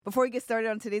Before we get started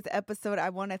on today's episode, I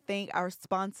want to thank our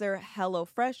sponsor,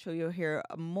 HelloFresh, who you'll hear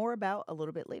more about a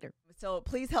little bit later. So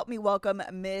please help me welcome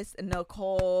Miss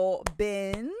Nicole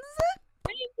Benz.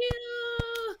 Thank you.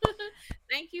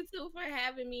 Thank you, too, for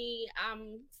having me.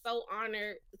 I'm so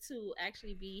honored to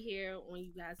actually be here on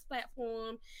you guys'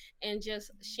 platform and just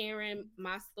sharing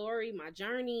my story, my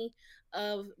journey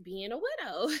of being a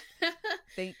widow.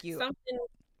 Thank you. Something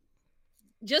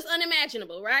just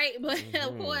unimaginable, right? But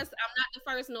of course, I'm not the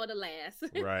first nor the last.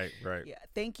 Right. Yeah,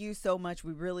 thank you so much.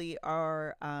 We really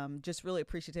are just really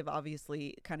appreciative,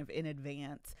 obviously, kind of in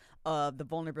advance of the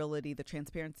vulnerability, the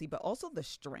transparency, but also the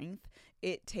strength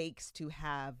it takes to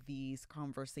have these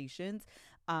conversations.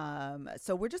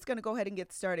 So we're just going to go ahead and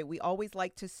get started. We always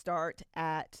like to start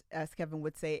at, as Kevin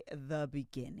would say, the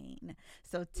beginning.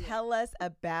 So tell us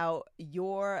about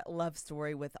your love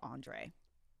story with Andre.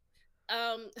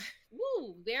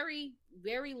 Very,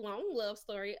 very long love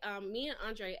story. Me and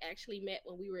Andre actually met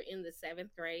when we were in the 7th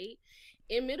grade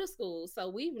in middle school. So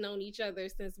we've known each other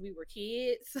since we were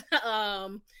kids,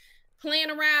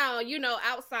 playing around,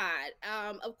 outside.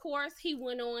 Of course, he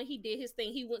went on, he did his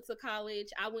thing. He went to college.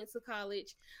 I went to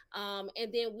college.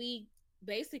 And then we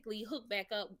basically hooked back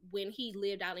up when he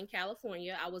lived out in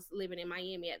California. I was living in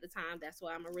Miami at the time. That's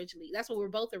where we're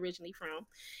both originally from.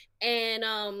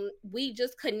 And we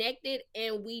just connected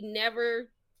and we never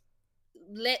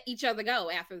let each other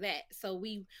go after that. So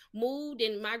we moved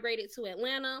and migrated to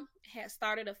Atlanta, had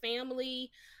started a family.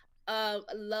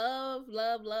 Love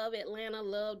Atlanta,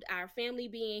 loved our family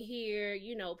being here,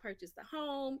 purchased a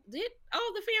home, did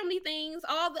all the family things,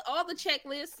 all the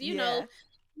checklists,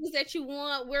 that you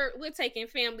want. We're taking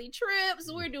family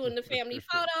trips, we're doing the family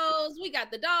photos, we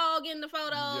got the dog in the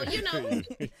photo,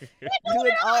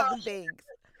 doing all the things.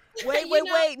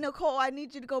 Wait, Nicole, I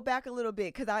need you to go back a little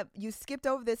bit because you skipped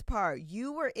over this part.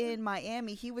 You were in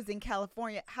Miami, he was in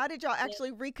California. How did y'all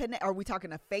actually reconnect? Are we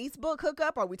talking a Facebook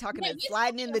hookup? Are we talking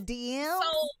sliding in the DM?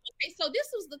 So this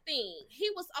was the thing. He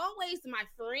was always my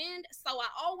friend, so I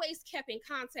always kept in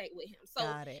contact with him. So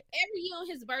every year on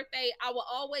his birthday, I would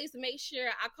always make sure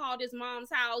I called his mom's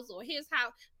house or his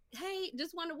house. Hey,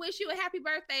 just want to wish you a happy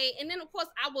birthday. And then, of course,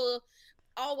 I will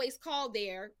always call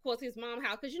there, of course, his mom's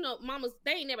house, because mamas,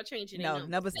 they ain't never changing. No,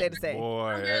 never stay the same.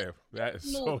 Boy, that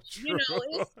is so true.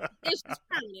 It's just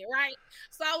permanent, right?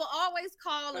 So I will always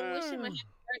call and wish him a happy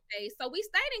birthday. So we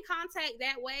stayed in contact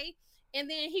that way. And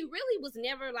then he really was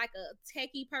never like a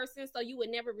techie person, so you would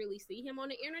never really see him on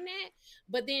the internet.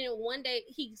 But then one day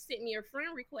he sent me a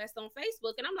friend request on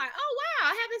Facebook, and I'm like, oh wow,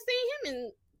 I haven't seen him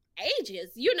in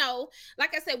ages.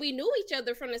 Like I said, we knew each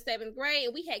other from the 7th grade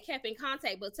and we had kept in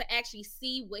contact, but to actually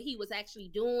see what he was actually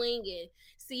doing and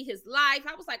see his life,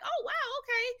 I was like, oh wow,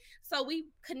 okay. So we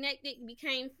connected,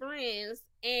 became friends.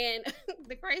 And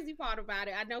the crazy part about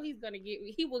it, I know he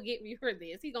will get me for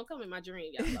this. He's gonna come in my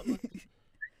dream, y'all.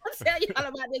 I'll tell y'all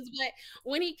about this. But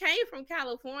when he came from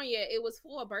California, it was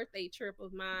for a birthday trip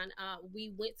of mine.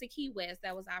 We went to Key West.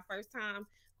 That was our first time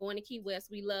going to Key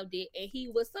West. We loved it. And he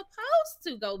was supposed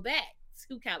to go back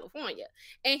to California.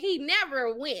 And he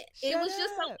never went. It was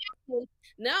just so beautiful.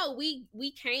 No,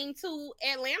 we came to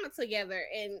Atlanta together.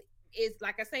 And it's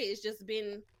like I say, it's just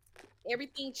been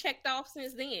everything checked off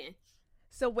since then.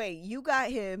 So wait, you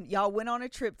got him. Y'all went on a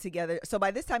trip together. So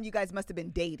by this time, you guys must have been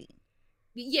dating.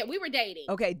 Yeah, we were dating.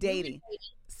 Okay, dating.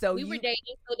 We were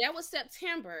dating. So that was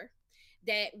September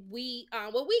that we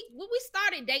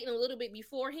started dating a little bit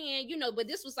beforehand, but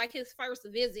this was like his first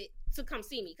visit to come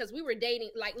see me because we were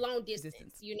dating like long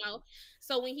distance.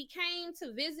 So when he came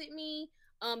to visit me,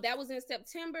 that was in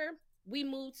September. We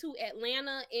moved to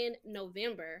Atlanta in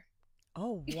November.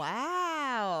 Oh,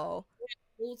 wow.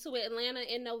 Moved to Atlanta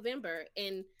in November,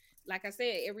 and like I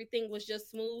said, everything was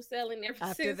just smooth sailing ever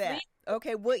after since that. then.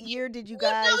 Okay, what year did you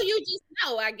guys? You just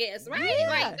know, I guess, right? Yeah.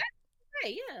 Like that's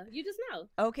right, yeah, you just know.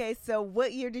 Okay, so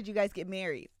what year did you guys get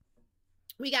married?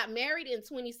 We got married in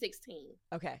 2016.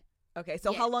 Okay,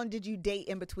 so how long did you date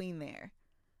in between there?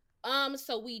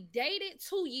 So we dated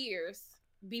 2 years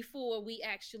before we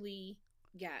actually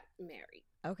got married.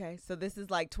 Okay, so this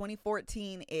is like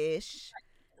 2014-ish.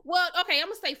 Well, okay, I'm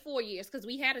gonna say 4 years because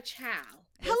we had a child.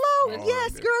 Hello,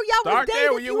 yes, girl, y'all was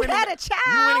dating. You had a child.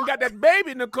 You went and got that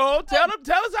baby, Nicole. Tell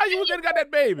us how you went and got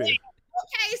that baby.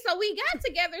 Okay, so we got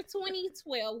together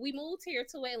 2012. We moved here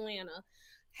to Atlanta,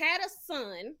 had a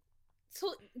son.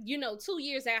 2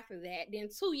 years after that. Then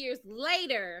 2 years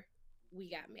later, we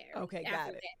got married. Okay, got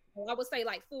it. So I would say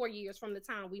like 4 years from the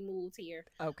time we moved here.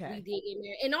 Okay, we did get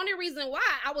married. And the only reason why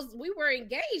we were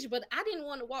engaged, but I didn't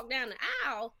want to walk down the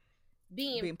aisle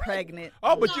being pregnant.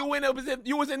 Oh, but you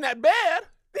was in that bed.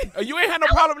 You ain't had no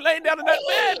problem laying down in that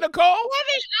bed, Nicole.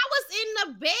 I was in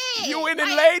the bed. You went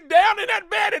and laid down in that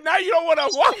bed, and now you don't want to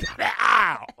walk down that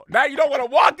aisle. Now you don't want to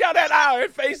walk down that aisle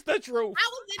and face the truth. I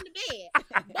was in the bed.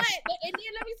 And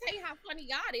then let me tell you how funny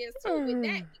God is too with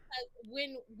that, because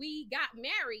when we got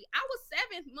married, I was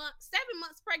 7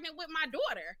 months pregnant with my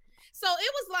daughter. So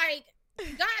it was like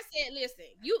God said, listen,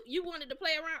 you wanted to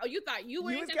play around, or you thought you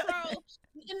were in control.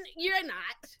 You're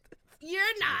not.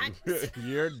 You're not.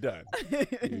 You're done.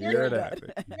 You're done.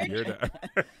 You're done.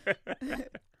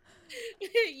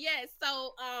 Yes.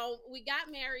 So we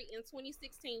got married in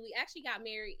 2016. We actually got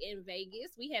married in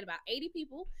Vegas. We had about 80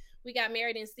 people. We got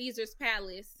married in Caesar's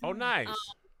Palace. Oh, nice.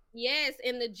 Yes,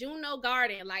 in the Juno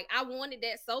Garden. Like, I wanted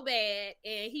that so bad,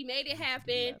 and he made it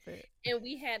happen. And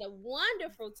we had a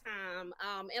wonderful time.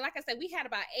 And like I said, we had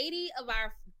about 80 of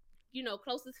our,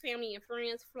 closest family and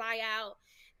friends fly out.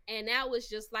 And that was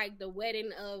just like the wedding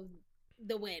of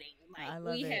the wedding. Like,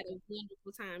 we had a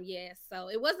wonderful time. Yes. So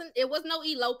it was no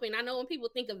eloping. I know when people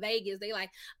think of Vegas, they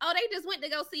like, oh, they just went to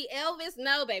go see Elvis.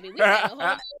 No, baby. We had a whole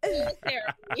ceremony.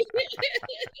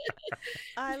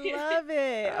 I love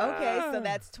it. Okay. So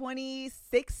that's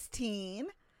 2016.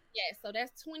 Yeah. So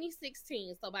that's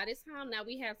 2016. So by this time now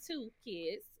we have 2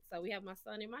 kids. So we have my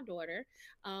son and my daughter.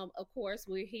 Of course,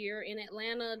 we're here in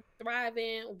Atlanta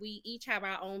thriving. We each have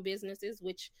our own businesses,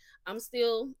 which I'm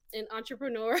still an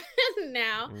entrepreneur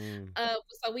now.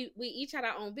 So we each had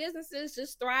our own businesses,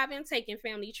 just thriving, taking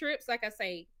family trips. Like I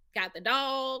say, got the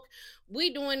dog.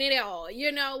 We doing it all.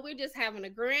 We're just having a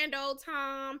grand old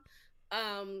time.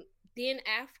 Then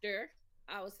after,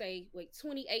 I would say,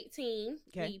 2018,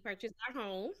 we purchased our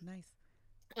home. Nice.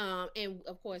 And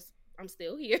of course, I'm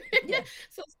still here. Yeah.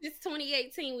 So since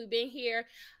 2018, we've been here.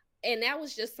 And that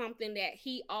was just something that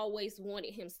he always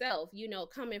wanted himself,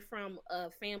 coming from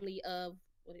a family of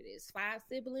 5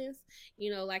 siblings,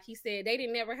 like he said, they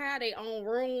didn't never have their own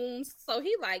rooms. So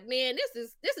he like, man, this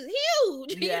is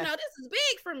huge. Yeah. This is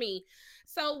big for me.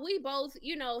 So we both,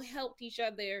 helped each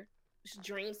other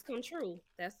dreams come true.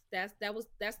 That's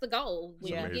the goal.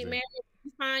 When you get married,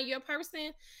 you find your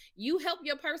person, you help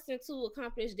your person to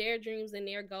accomplish their dreams and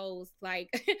their goals. Like,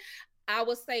 I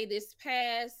would say this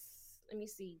past,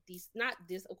 not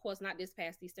this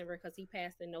past December, because he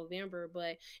passed in November,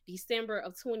 but December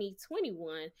of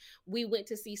 2021, we went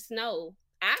to see snow.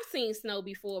 I've seen snow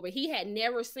before, but he had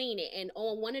never seen it. And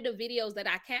on one of the videos that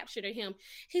I captured of him,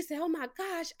 he said, oh my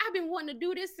gosh, I've been wanting to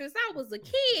do this since I was a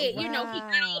kid. Wow. He got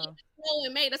out of the snow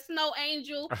and made a snow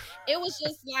angel. It was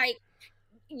just like,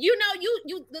 you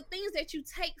the things that you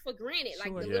take for granted,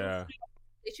 like the little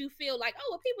that you feel like, oh,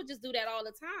 well, people just do that all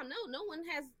the time. No one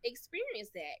has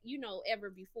experienced that, ever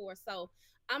before. So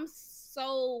I'm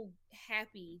so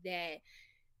happy that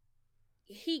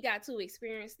he got to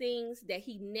experience things that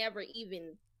he never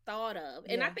even thought of.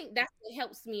 And I think that's what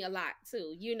helps me a lot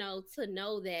too, to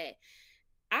know that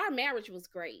our marriage was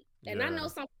great. And I know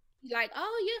some like,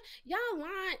 oh yeah, y'all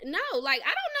lying. No, like,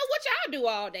 I don't know what y'all do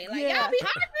all day. Like, y'all be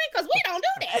arguing because we don't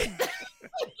do that.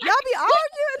 Y'all be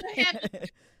arguing.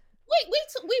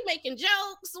 We making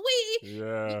jokes.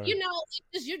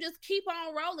 You just keep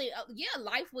on rolling.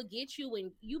 Life will get you,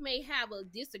 and you may have a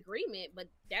disagreement, but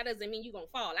that doesn't mean you're gonna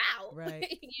fall out.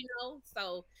 Right.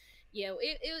 So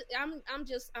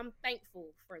I'm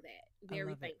thankful for that.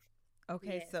 Very thankful.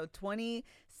 Okay, so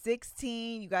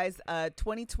 2016, you guys,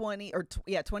 2020,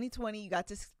 2020, you got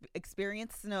to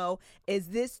experience snow. Is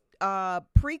this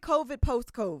pre-COVID,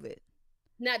 post-COVID?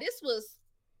 Now, this was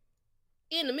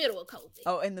in the middle of COVID.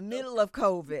 Oh, in the middle of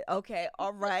COVID. Okay,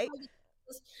 all right.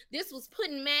 This was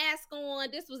putting masks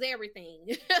on. This was everything.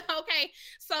 Okay,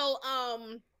 so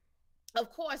of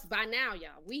course, by now,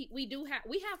 y'all, we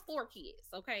have 4 kids.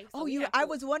 Okay. So I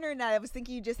was wondering that. I was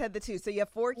thinking you just had the 2, so you have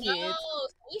 4 kids. No,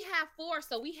 we have 4.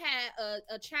 So we had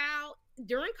a child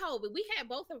during COVID. We had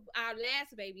both of our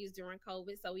last babies during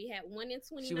COVID. So we had one in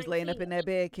 2019. She was laying up in that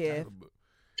bed, kid.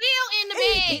 Still in the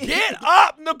bed. Get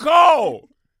up, Nicole.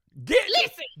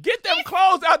 Get them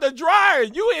clothes out the dryer.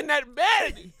 You in that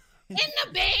bed. In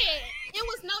the bed. It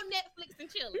was no Netflix and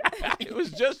chilling. It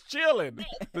was just chilling.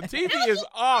 The TV is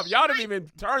off. Y'all didn't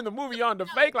even turn the movie on to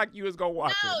fake like you was gonna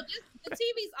watch it. No, just the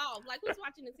TV's off. Like, who's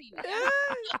watching the TV?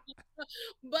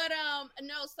 But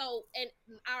no. So, and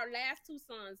our last 2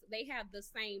 sons, they have the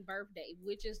same birthday,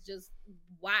 which is just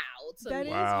wild to me. That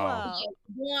is wild.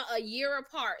 Born a year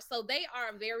apart, so they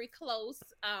are very close.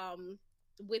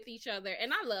 With each other,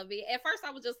 and I love it. At first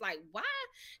I was just like, why?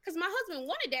 Because my husband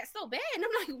wanted that so bad, and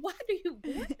I'm like, why do you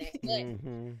want that? But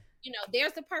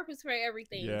there's a purpose for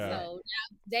everything. So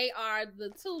now they are the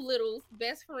 2 little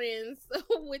best friends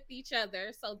with each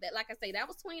other. So that, like I say, that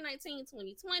was 2019,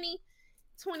 2020.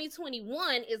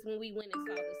 2021 is when we went and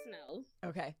saw the snow.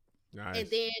 Okay. Nice. And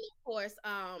then of course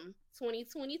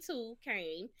 2022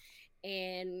 came,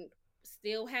 and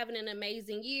still having an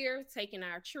amazing year, taking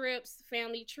our trips,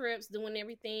 family trips, doing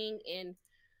everything. And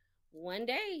one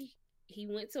day he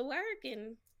went to work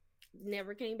and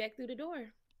never came back through the door.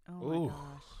 Oh my Ooh,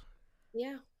 gosh.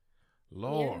 Yeah.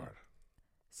 Lord.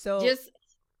 So Just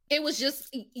it was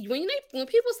just when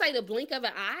people say the blink of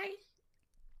an eye,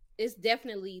 it's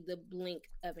definitely the blink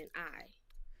of an eye.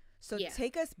 So Yeah.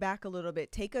 take us back a little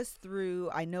bit. Take us through.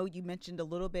 I know you mentioned a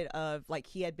little bit of like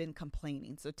he had been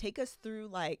complaining. So take us through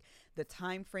like the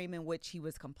time frame in which he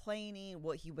was complaining,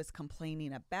 what he was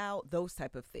complaining about, those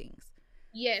type of things.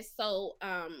 Yes, so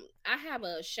I have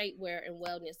a shapewear and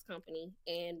wellness company,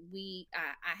 and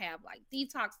I have like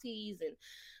detox teas and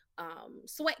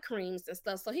sweat creams and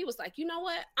stuff. So he was like, you know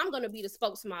what? I'm gonna be the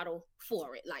spokesmodel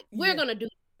for it. Like we're Yeah. gonna do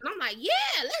it. And I'm like,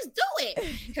 yeah, let's do it.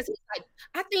 Because he's like,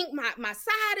 I think my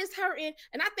side is hurting,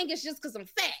 and I think it's just because I'm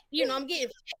fat. You know, I'm getting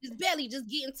fat. His belly just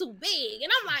getting too big,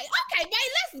 and I'm like, okay,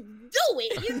 babe, let's do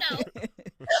it. You know.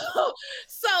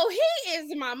 So he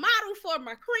is my model for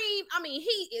my cream. I mean,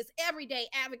 he is every day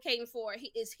advocating for it.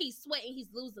 He's sweating, he's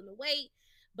losing the weight,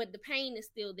 but the pain is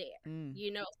still there.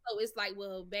 You know. So it's like,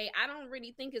 well, babe, I don't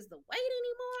really think it's the weight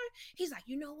anymore. He's like,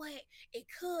 you know what? It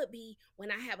could be when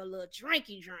I have a little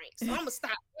drinky drink. So I'm gonna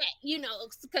stop that, you know,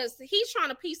 because he's trying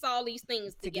to piece all these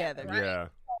things together. Right? Yeah.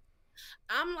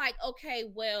 I'm like, okay,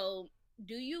 well,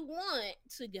 do you want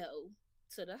to go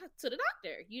to the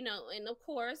doctor? You know, and of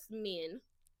course, men.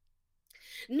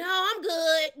 No, I'm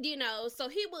good, you know. So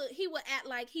he would act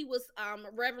like he was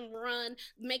Reverend Run,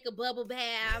 make a bubble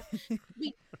bath,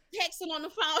 be texting on the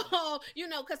phone, you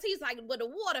know, because he's like, well, the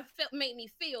water made me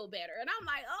feel better. And I'm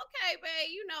like, okay,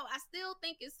 babe, you know, I still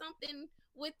think it's something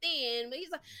within. But he's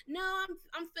like, no,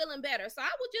 I'm feeling better. So I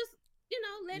would just, you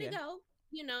know, let it go.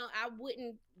 You know,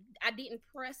 I didn't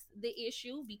press the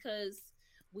issue because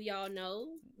we all know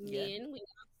men, we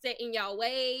set in y'all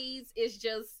ways. It's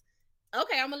just,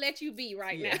 okay, I'm gonna let you be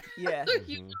right now. Yeah.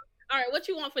 You know? All right, what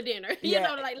you want for dinner? You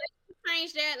know, like let's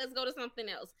change that. Let's go to something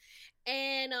else.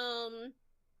 And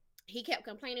he kept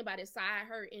complaining about his side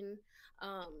hurting.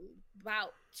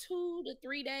 About 2 to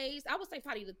 3 days, I would say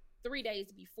probably the 3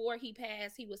 days before he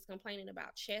passed, he was complaining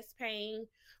about chest pain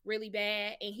really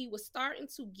bad, and he was starting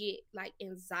to get like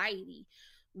anxiety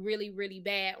really, really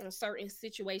bad on certain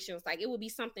situations. Like it would be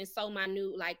something so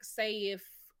minute, like say if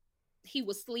he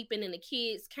was sleeping and the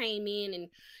kids came in, and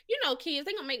you know, kids,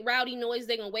 they gonna make rowdy noise,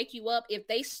 they gonna wake you up. If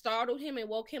they startled him and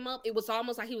woke him up, it was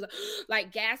almost like he was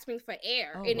like gasping for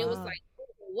air. And it was like,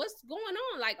 what's going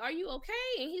on? Like, are you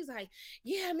okay? And he's like,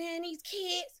 yeah, man, these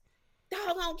kids,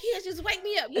 doggone kids, just wake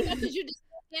me up. You know, because you just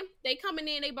they coming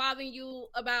in, they bothering you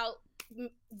about,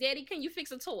 daddy, can you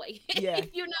fix a toy? Yeah.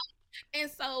 You know.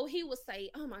 And so he would say,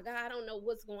 oh my God, I don't know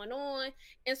what's going on.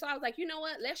 And so I was like, you know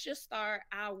what? Let's just start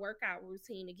our workout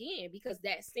routine again, because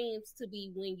that seems to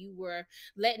be when you were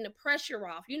letting the pressure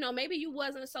off. You know, maybe you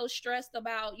wasn't so stressed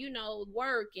about, you know,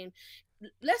 work, and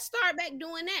let's start back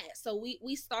doing that. So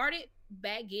we started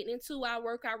back getting into our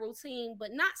workout routine,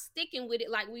 but not sticking with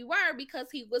it like we were, because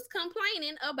he was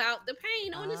complaining about the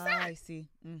pain on his side. I see.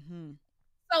 Mm-hmm.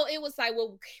 So it was like,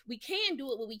 well, we can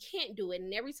do it, but we can't do it.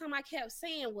 And every time I kept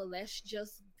saying, well, let's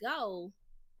just go.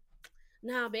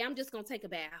 Nah, babe, I'm just gonna take a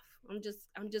bath. I'm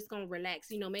just gonna relax.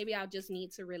 You know, maybe I'll just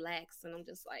need to relax. And I'm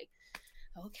just like,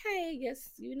 okay,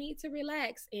 yes, you need to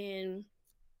relax. And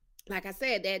like I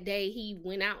said, that day he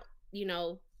went out, you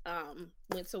know,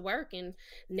 went to work and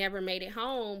never made it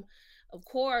home. Of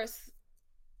course,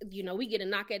 you know, we get a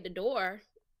knock at the door,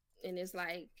 and it's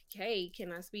like, hey,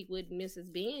 can I speak with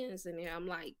Mrs. Benz? And I'm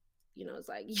like, you know, it's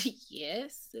like,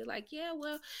 yes. They're like, yeah,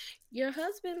 well, your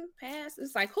husband passed.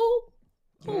 It's like,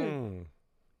 who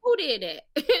did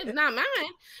that? Not mine,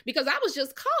 because I was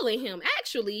just calling him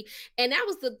actually. And that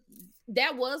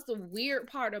was the weird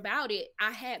part about it.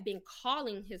 I had been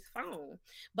calling his phone,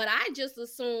 but I just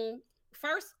assumed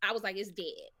first, I was like, it's dead.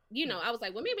 You know, I was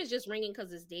like, well, maybe it's just ringing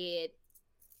because it's dead.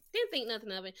 Didn't think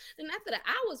nothing of it. Then after the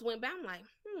hours went by, I'm like,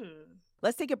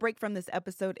 Let's take a break from this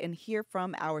episode and hear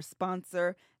from our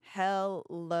sponsor,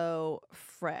 Hello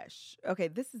Fresh. Okay,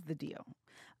 this is the deal.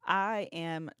 I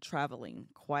am traveling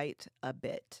quite a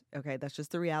bit. Okay, that's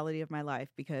just the reality of my life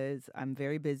because I'm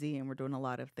very busy and we're doing a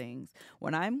lot of things.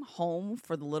 When I'm home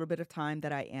for the little bit of time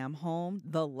that I am home,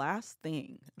 the last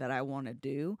thing that I want to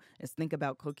do is think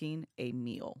about cooking a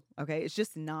meal. Okay, it's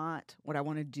just not what I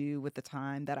want to do with the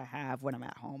time that I have when I'm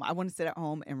at home. I want to sit at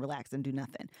home and relax and do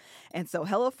nothing. And so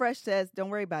HelloFresh says,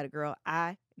 don't worry about it, girl.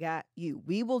 I got you.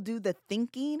 We will do the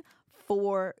thinking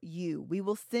for you. We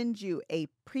will send you a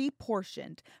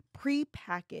pre-portioned,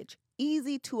 pre-packaged,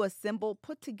 easy to assemble,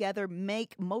 put together,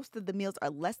 make. Most of the meals are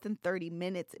less than 30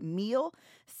 minutes meal.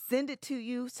 Send it to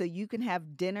you so you can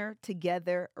have dinner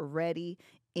together ready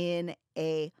in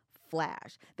a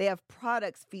flash. They have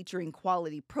products featuring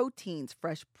quality proteins,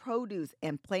 fresh produce,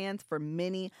 and plans for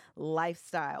many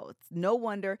lifestyles. No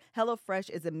wonder HelloFresh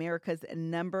is America's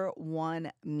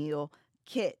 #1 meal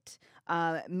kit.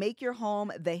 Make your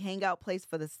home the hangout place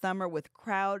for the summer with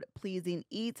crowd-pleasing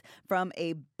eats, from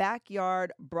a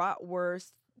backyard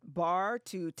bratwurst bar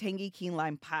to tangy key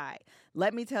lime pie.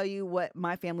 Let me tell you what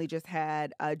my family just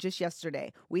had just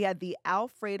yesterday. We had the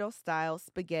Alfredo-style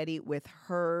spaghetti with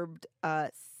herbed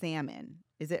salmon.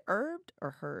 Is it herbed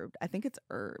or herbed? I think it's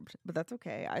herbed, but that's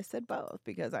okay. I said both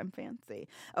because I'm fancy.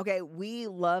 Okay, we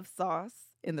love sauce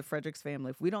in the Fredericks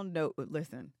family. If we don't know,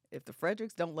 listen, if the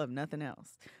Fredericks don't love nothing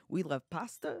else, we love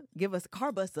pasta. Give us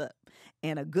carb us up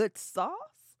and a good sauce.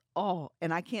 Oh,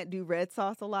 and I can't do red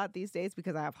sauce a lot these days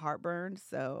because I have heartburn.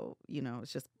 So,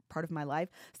 it's just part of my life.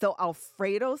 So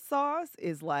Alfredo sauce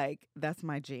is like, that's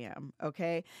my jam.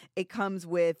 Okay. It comes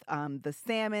with the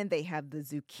salmon. They have the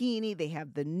zucchini. They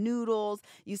have the noodles.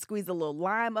 You squeeze a little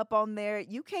lime up on there.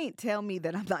 You can't tell me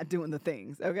that I'm not doing the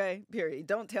things. Okay. Period.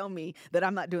 Don't tell me that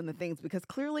I'm not doing the things, because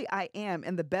clearly I am.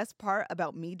 And the best part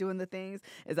about me doing the things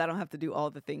is I don't have to do all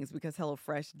the things because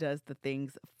HelloFresh does the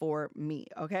things for me.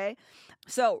 Okay.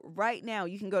 So right now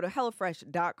you can go to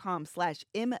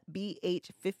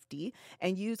HelloFresh.com/MBH50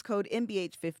 and use code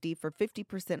MBH50 for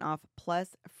 50% off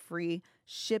plus free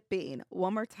shipping.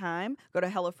 One more time, go to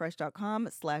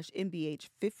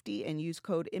HelloFresh.com/MBH50 and use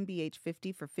code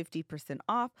MBH50 for 50%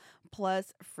 off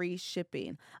plus free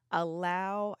shipping.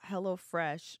 Allow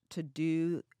HelloFresh to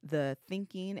do the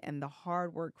thinking and the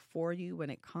hard work for you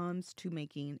when it comes to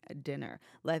making dinner.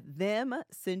 Let them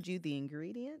send you the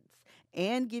ingredients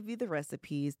and give you the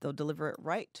recipes. They'll deliver it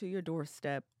right to your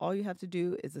doorstep. All you have to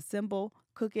do is assemble,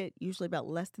 cook it, usually about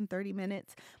less than 30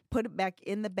 minutes, put it back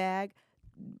in the bag,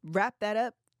 wrap that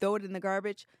up, throw it in the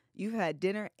garbage. You've had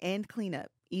dinner and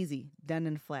cleanup. Easy, done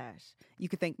in a flash. You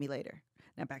can thank me later.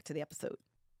 Now back to the episode.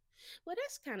 Well,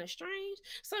 that's kind of strange.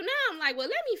 So now I'm like, well,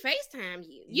 let me FaceTime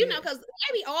you, because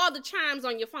maybe all the chimes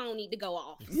on your phone need to go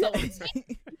off. So, because I'm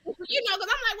like,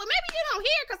 well, maybe you don't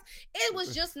hear, because it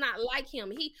was just not like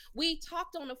him. We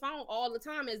talked on the phone all the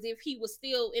time as if he was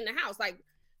still in the house. Like,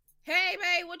 hey,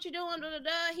 babe, what you doing? Da, da,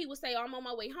 da. He would say, I'm on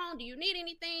my way home. Do you need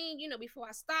anything? Before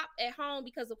I stop at home,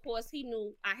 because of course he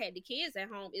knew I had the kids at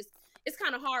home. It's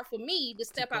kind of hard for me to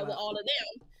step out with all of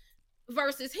them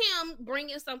versus him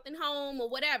bringing something home or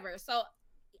whatever. So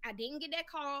I didn't get that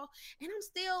call, and I'm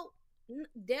still,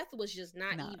 death was just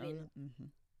not even.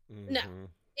 Mm-hmm. No,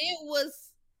 it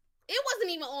wasn't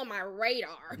even on my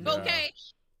radar. Yeah. Okay.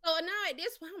 So now at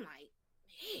this point, I'm like,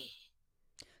 man.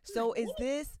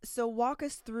 So walk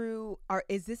us through,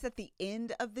 is this at the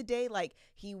end of the day? Like,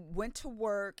 he went to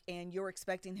work and you're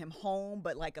expecting him home,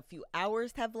 but like a few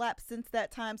hours have lapsed since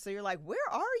that time. So you're like, where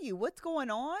are you? What's going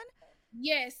on?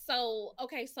 Yes. So,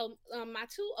 okay. So, my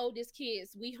two oldest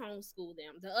kids, we homeschool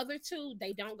them. The other two,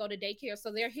 they don't go to daycare.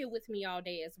 So they're here with me all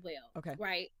day as well. Okay.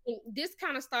 Right. And this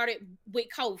kind of started with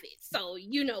COVID. So,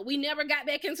 we never got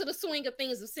back into the swing of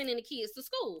things of sending the kids to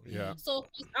school. Yeah. So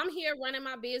I'm here running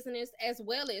my business as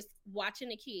well as watching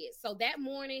the kids. So that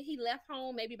morning he left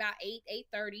home maybe about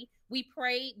 8:30. We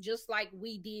prayed just like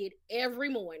we did every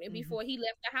morning before he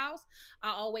left the house.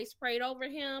 I always prayed over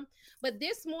him. But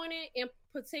this morning in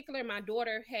particular, my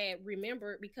daughter had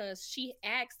remembered because she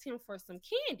asked him for some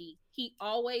candy. He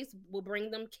always will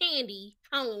bring them candy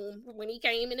home when he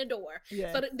came in the door.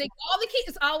 Yeah. So all the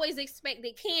kids always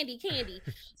expected candy.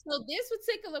 So this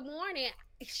particular morning,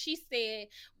 she said,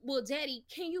 well, Daddy,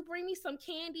 can you bring me some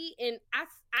candy? And I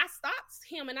stopped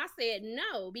him and I said,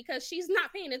 no, because she's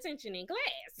not paying attention in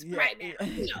class right now.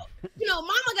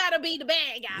 Mama got to be the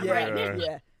bad guy right now.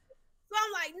 Yeah. So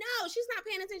I'm like, no, she's not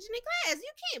paying attention in class.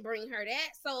 You can't bring her that.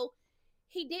 So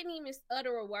he didn't even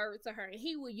utter a word to her. And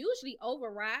he would usually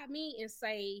override me and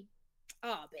say,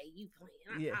 oh, babe, you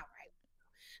playing. All right.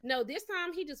 No, this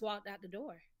time he just walked out the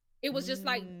door. It was just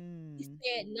like, he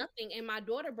said nothing. And my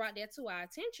daughter brought that to our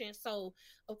attention. So,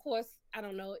 of course, I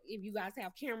don't know if you guys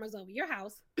have cameras over your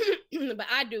house, but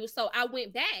I do. So I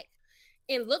went back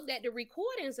and looked at the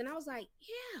recordings and I was like,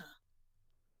 yeah,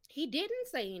 he didn't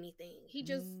say anything. He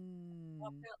just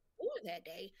walked out the door that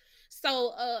day.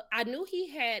 So I knew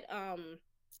he had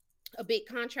a big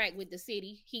contract with the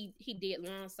city. He did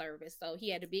lawn service. So he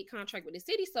had a big contract with the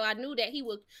city. So I knew that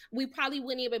we probably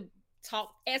wouldn't even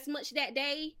talk as much that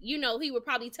day. He would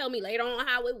probably tell me later on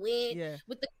how it went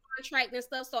with the contract and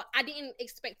stuff, so I didn't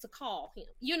expect to call him,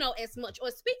 as much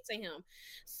or speak to him.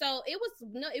 So it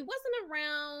wasn't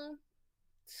around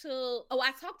till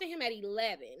I talked to him at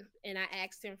 11, and I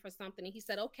asked him for something, and he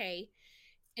said okay,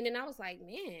 and then I was like,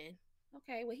 man,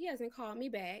 okay, well he hasn't called me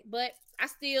back, but I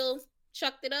still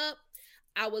chucked it up.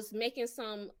 I was making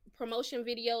some promotion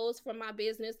videos for my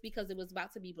business because it was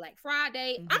about to be Black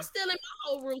Friday. Mm-hmm. I'm still in my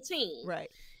whole routine. Right.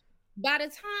 By the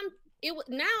time it was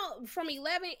now from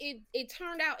 11, it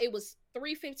turned out it was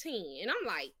 3:15, and I'm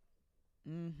like,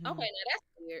 Mm-hmm. okay, now that's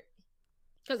weird,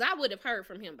 because I would have heard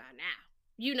from him by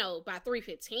now, by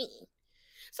 3:15.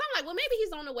 So I'm like, well, maybe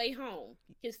he's on the way home.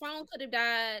 His phone could have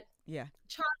died. Yeah.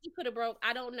 Charger could have broke.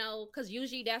 I don't know, because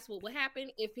usually that's what would happen.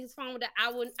 If his phone died,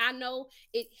 I know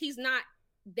it. He's not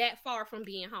that far from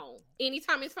being home.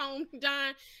 Anytime his phone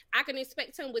died, I can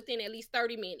expect him within at least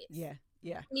 30 minutes. Yeah.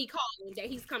 Yeah. Me calling that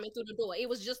he's coming through the door. It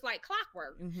was just like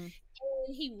clockwork. Mm-hmm.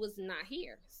 And he was not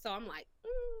here. So I'm like,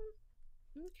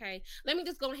 okay, let me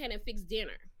just go ahead and fix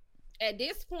dinner. At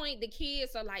this point, the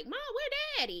kids are like, Mom, where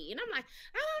Daddy? And I'm like,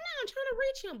 I don't know. I'm trying to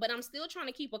reach him, but I'm still trying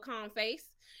to keep a calm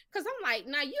face. Because I'm like,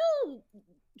 now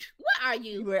what are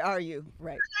you? Where are you?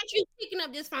 Right. Why aren't you picking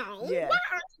up this phone? Yeah. Why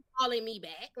aren't you calling me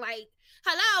back? Like,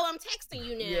 hello, I'm texting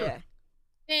you now. Yeah.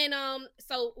 And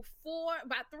so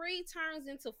about 3 turns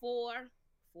into 4,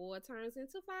 4 turns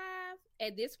into 5.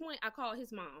 At this point, I call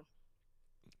his mom.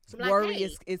 Worry like, hey,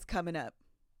 is coming up.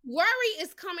 Worry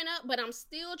is coming up, but I'm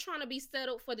still trying to be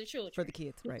settled for the children. For the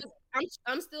kids, right.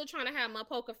 I'm still trying to have my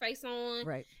poker face on.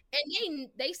 Right. And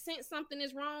they sense something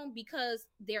is wrong because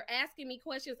they're asking me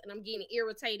questions and I'm getting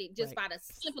irritated just by the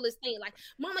simplest thing. Like,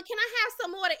 Mama, can I have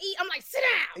some more to eat? I'm like, sit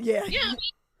down. Yeah.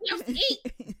 Just eat.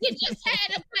 You just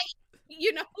had a plate.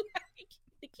 Like,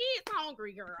 the kid's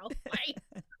hungry, girl. Like,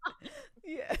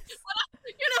 yes.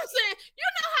 You know what I'm saying? You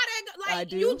know how that go. Like, I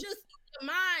do. You just, your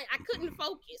mind, I couldn't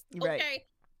focus. Okay. Right.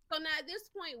 So now at this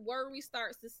point, worry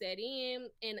starts to set in,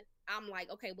 and I'm like,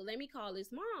 okay, well, let me call his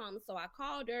mom. So I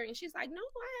called her, and she's like, no,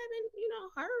 I haven't,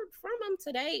 heard from him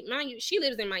today. Mind you, she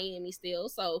lives in Miami still,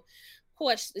 so of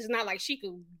course it's not like she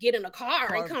could get in a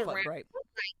car and come around. Right.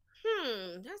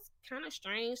 I'm like, that's kind of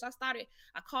strange. So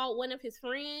I called one of his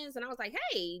friends, and I was like,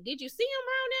 hey, did you see him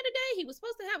around there today? He was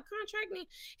supposed to have a contract, and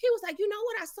he was like, you know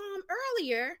what? I saw him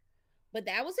earlier, but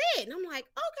that was it. And I'm like,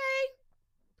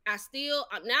 okay.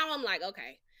 Now I'm like,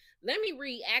 okay. Let me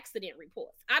read accident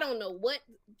reports. I don't know what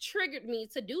triggered me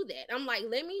to do that. I'm like,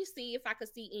 let me see if I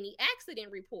could see any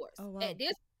accident reports. Oh, wow. At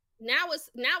this, now it's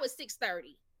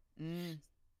 6:30.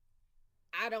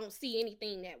 I don't see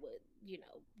anything that would,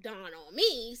 dawn on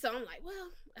me. So I'm like,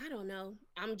 well, I don't know.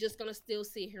 I'm just gonna still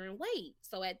sit here and wait.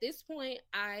 So at this point,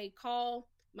 I call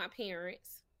my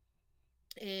parents,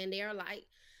 and they're like,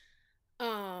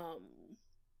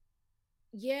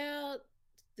 yeah,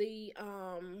 the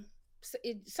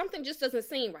something just doesn't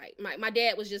seem right. My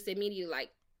dad was just immediately like,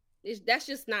 that's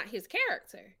just not his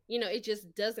character. It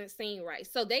just doesn't seem right.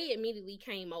 So they immediately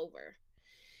came over.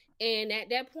 And at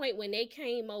that point, when they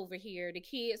came over here, the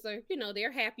kids are,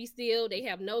 they're happy still. They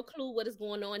have no clue what is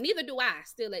going on. Neither do I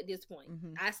still at this point.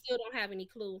 Mm-hmm. I still don't have any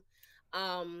clue.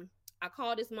 I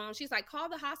called his mom. She's like, call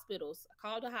the hospitals. I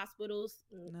called the hospitals.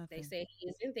 Nothing. They said he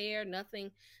isn't there. Nothing.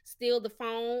 Still the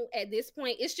phone at this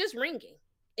point, it's just ringing.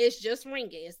 It's just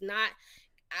ringing. It's not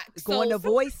going to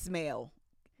voicemail.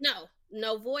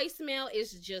 No voicemail.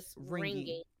 It's just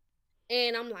ringing.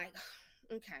 And I'm like,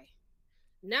 okay.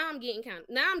 Now I'm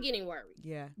getting worried.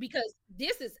 Yeah. Because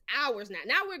this is hours now.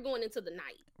 Now we're going into the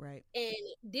night. Right. And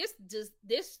this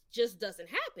just doesn't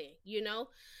happen,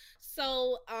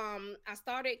 So I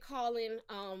started calling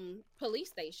police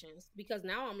stations, because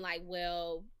now I'm like,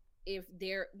 well,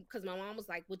 because my mom was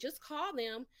like, well, just call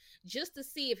them just to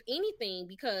see if anything,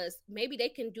 because maybe they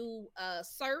can do a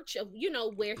search of,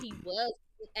 where he was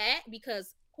at,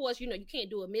 because of course, you can't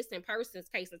do a missing persons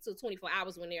case until 24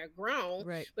 hours when they're grown.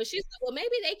 Right. But she said, well, maybe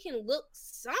they can look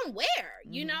somewhere,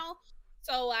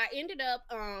 So I ended up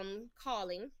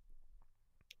calling,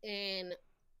 and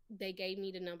they gave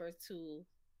me the number to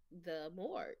the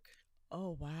morgue.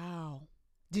 Oh, wow.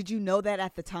 Did you know that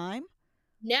at the time?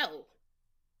 No.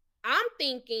 I'm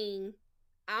thinking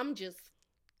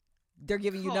they're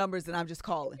giving you numbers and I'm just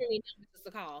calling. They're giving me numbers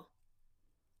to call.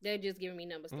 They're just giving me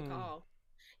numbers to call.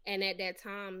 And at that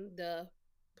time, the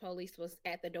police was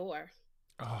at the door.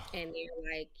 Oh. And they're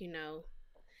like,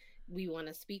 we want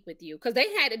to speak with you. Because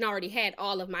they hadn't already had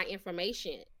all of my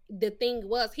information. The thing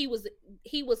was, he was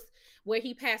where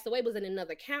he passed away was in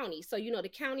another county. So, the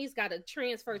counties got to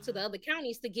transfer to the other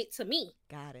counties to get to me.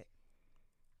 Got it.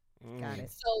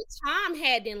 So time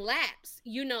had elapsed,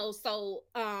 so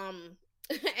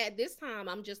at this time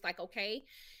I'm just like, okay,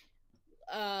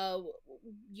 uh,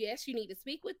 yes, you need to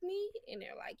speak with me. And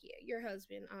they're like, yeah, your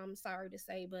husband, I'm sorry to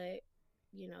say, but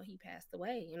he passed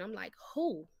away. And I'm like,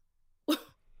 who?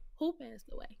 Who passed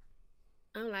away?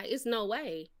 I'm like, it's no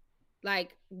way.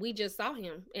 Like, we just saw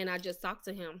him and I just talked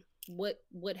to him. What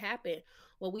happened?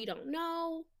 Well, we don't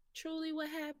know truly what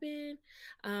happened.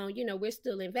 We're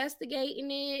still investigating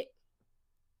it.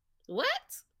 What?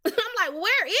 I'm like,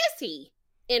 where is he?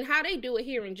 And how they do it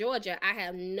here in Georgia,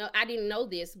 I didn't know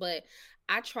this, but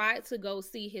I tried to go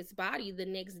see his body the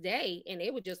next day and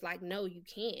they were just like, no, you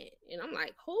can't. And I'm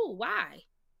like, who? Why?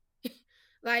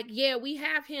 Like, yeah, we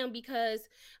have him because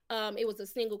it was a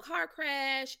single car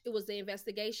crash. It was the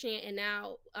investigation. And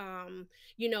now,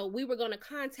 we were going to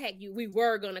contact you. We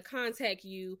were going to contact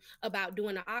you about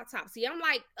doing an autopsy. I'm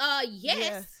like,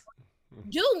 yes,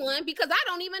 do one, because I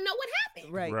don't even know what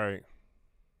happened. Right.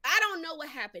 I don't know what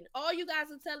happened. All you guys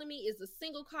are telling me is a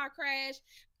single car crash.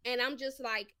 And I'm just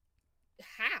like,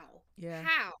 how? Yeah.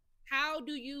 How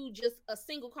do you just a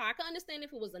single car? I can understand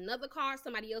if it was another car,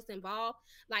 somebody else involved.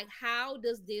 Like, how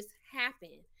does this happen?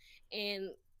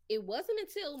 And it wasn't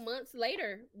until months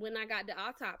later when I got the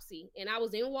autopsy and I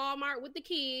was in Walmart with the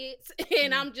kids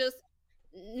and I'm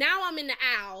in the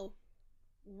aisle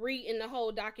reading the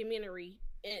whole documentary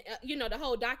and the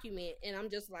whole document, and I'm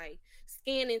just like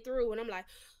scanning through and I'm like,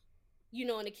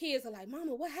 and the kids are like,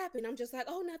 Mama, what happened? I'm just like,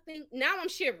 oh, nothing. Now I'm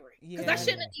shivering because I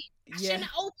shouldn't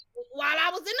have opened it while I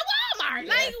was in the Walmart.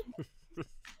 Yeah. Like,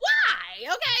 why? Okay,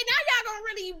 now y'all gonna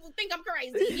really think I'm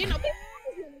crazy. People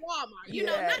in Walmart,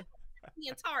 not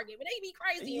in Target, but they be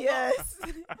crazy. Yes. Now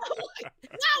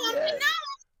I'm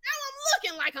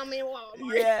looking like I'm in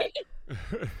Walmart. Yeah.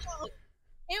 So,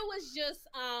 it was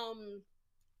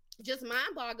just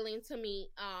mind-boggling to me,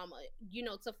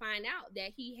 to find out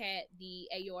that he had the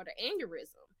aorta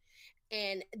aneurysm.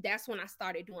 And that's when I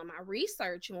started doing my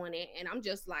research on it. And I'm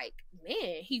just like,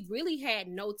 man, he really had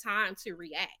no time to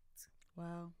react.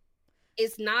 Wow.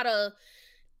 It's not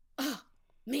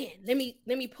man, let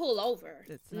me pull over.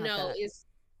 It's not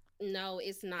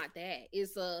it's not that.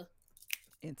 It's a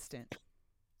instant.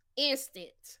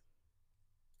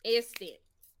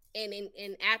 And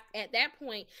at that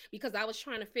point, because I was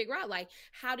trying to figure out, like,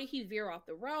 how did he veer off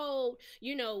the road?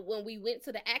 When we went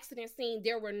to the accident scene,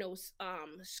 there were no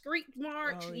screech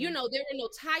marks. Oh, yeah. There were no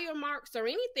tire marks or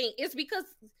anything. It's because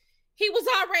he was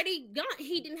already gone.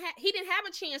 He didn't have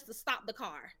a chance to stop the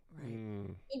car. Right.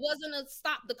 It wasn't a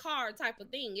stop the car type of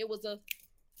thing. It was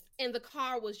and the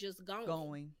car was just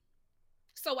going.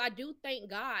 So I do thank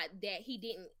God that he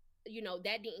didn't,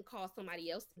 that didn't cause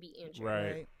somebody else to be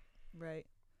injured. Right.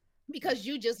 Because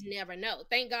you just never know.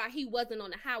 Thank God he wasn't on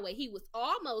the highway. He was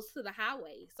almost to the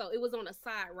highway. So it was on a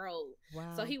side road.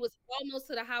 Wow. So he was almost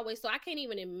to the highway. So I can't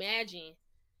even imagine,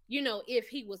 if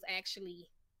he was actually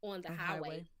on the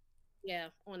highway. Yeah,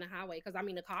 on the highway. Because,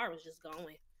 the car was just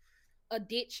going. A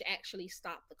ditch actually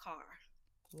stopped the car.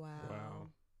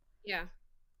 Wow. Yeah.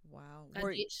 Wow. A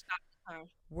ditch stopped the car.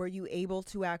 Were you able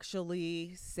to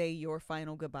actually say your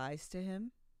final goodbyes to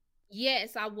him?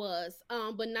 Yes, I was,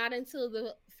 but not until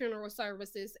the funeral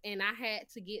services, and I had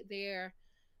to get there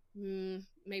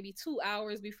maybe 2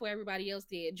 hours before everybody else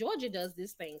did. Georgia does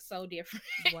this thing so different.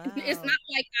 Wow. It's not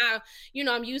like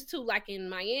I'm used to, like in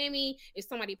Miami. If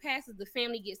somebody passes, the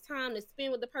family gets time to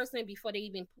spend with the person before they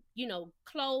even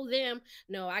clothe them.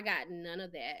 No, I got none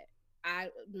of that.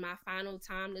 My final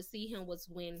time to see him was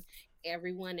when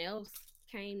everyone else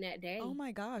came that day. Oh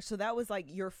my gosh! So that was like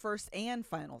your first and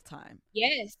final time.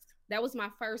 Yes. That was my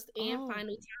first and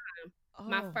final time.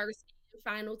 My first and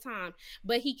final time.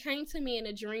 But he came to me in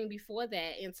a dream before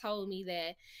that and told me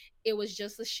that it was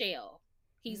just a shell.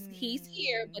 He's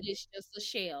here, but it's just a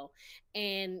shell.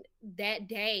 And that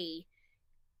day,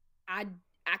 I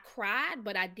cried,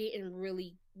 but I didn't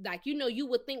really, like, you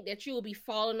would think that you would be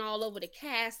falling all over the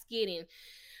casket and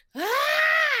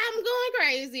I'm going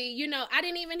crazy. I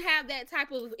didn't even have that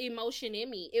type of emotion in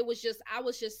me. It was just, I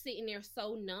was just sitting there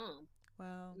so numb.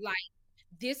 Wow. Like,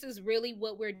 this is really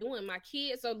what we're doing. My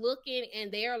kids are looking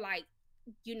and they're like,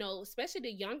 especially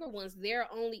the younger ones, they're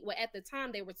only, at the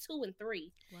time they were 2 and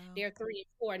 3. Wow. They're 3 and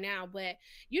 4 now. But,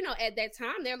 at that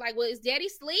time, they're like, well, is daddy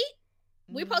asleep?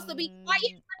 We're supposed to be quiet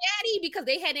for daddy, because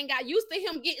they hadn't got used to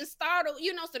him getting startled,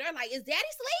 so they're like, is daddy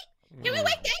asleep? Can we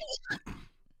wake daddy up?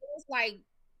 It's like,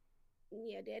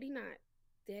 yeah, daddy's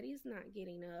not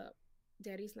getting up.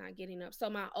 Daddy's not getting up.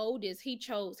 So my oldest,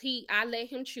 I let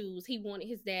him choose. He wanted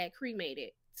his dad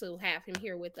cremated to have him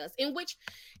here with us. In which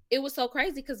it was so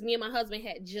crazy because me and my husband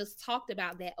had just talked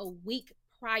about that a week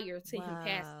prior to him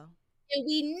passing. And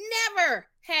we never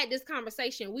had this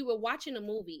conversation. We were watching a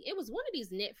movie. It was one of these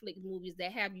Netflix movies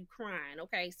that have you crying.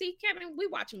 Okay. See, Kevin, we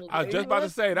watch I movies. was Okay. just about to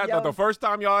say that's not Yo, the first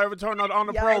time y'all ever turned on the y'all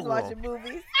was program. watching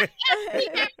movies. But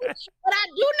I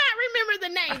do not remember the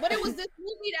name. But it was this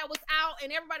movie that was out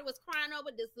and everybody was crying over.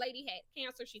 This lady had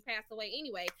cancer. She passed away.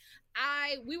 Anyway,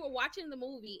 we were watching the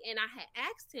movie and I had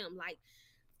asked him, like,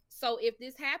 so if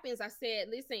this happens, I said,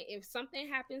 listen, if something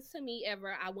happens to me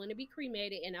ever, I want to be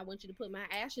cremated and I want you to put my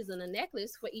ashes in a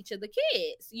necklace for each of the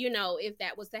kids, if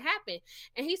that was to happen.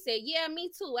 And he said, yeah, me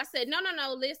too. I said, no,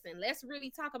 listen, let's really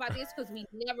talk about this because we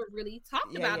never really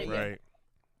talked about it. Right.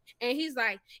 And he's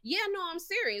like, yeah, no, I'm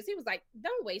serious. He was like,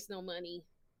 don't waste no money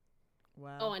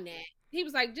on that. He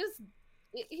was like,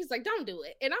 he's like, don't do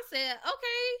it. And I said,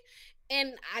 okay.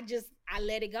 And I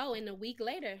let it go. And a week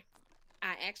later,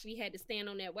 I actually had to stand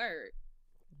on that word.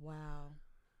 Wow.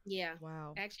 Yeah.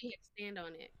 Wow. Actually had to stand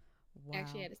on it. Wow.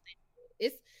 Actually had to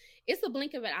stand. It's a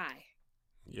blink of an eye.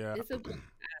 Yeah. It's a blink of an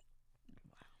eye.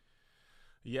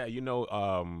 Yeah,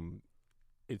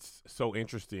 it's so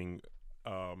interesting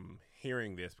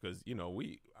hearing this because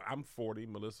I'm 40.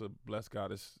 Melissa, bless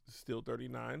God, is still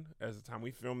 39 as the time we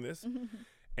film this,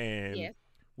 and yes.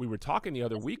 we were talking the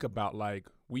other week about like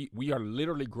we are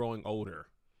literally growing older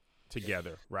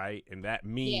together, right? And that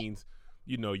means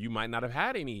you might not have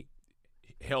had any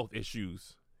health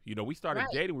issues. We started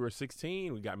dating, we were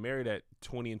 16, we got married at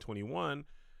 20 and 21.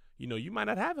 You might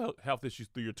not have health issues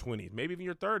through your 20s, maybe even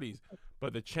your 30s,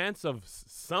 but the chance of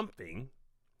something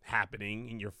happening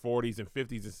in your 40s and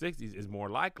 50s and 60s is more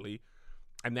likely,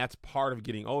 and that's part of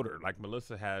getting older. Like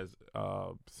Melissa has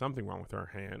something wrong with her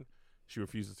hand. She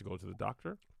refuses to go to the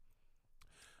doctor.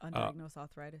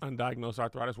 Undiagnosed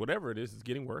arthritis, whatever it is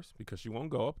getting worse because she won't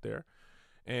go up there.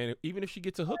 And even if she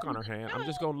gets a hook on her hand, I'm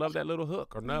just going to love that little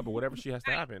hook or nub or whatever she has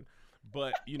to have in.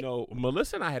 But,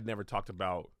 Melissa and I had never talked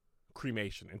about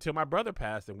cremation until my brother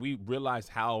passed, and we realized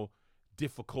how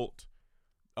difficult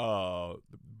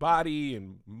body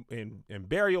and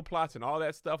burial plots and all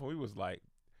that stuff. And we was like,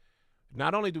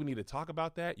 not only do we need to talk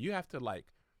about that, you have to like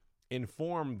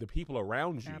inform the people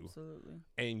around you. Absolutely.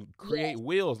 And create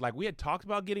wills. Like we had talked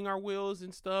about getting our wills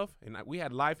and stuff, and we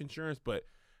had life insurance, but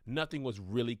nothing was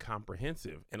really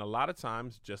comprehensive. And a lot of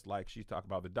times, just like she talked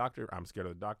about the doctor, I'm scared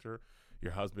of the doctor.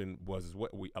 Your husband was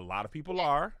what a lot of people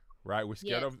are, right? We're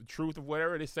scared of the truth of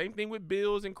whatever it is. Same thing with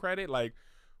bills and credit. Like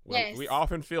we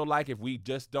often feel like if we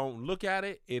just don't look at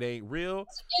it, it ain't real.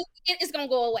 It's gonna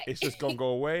go away. It's just gonna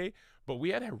go away. But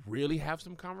we had to really have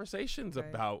some conversations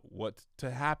about what's to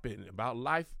happen, about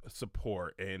life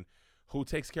support and who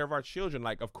takes care of our children.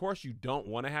 Like, of course, you don't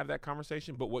want to have that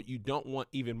conversation, but what you don't want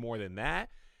even more than that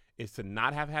is to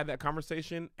not have had that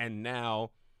conversation, and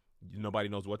now nobody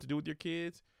knows what to do with your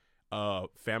kids.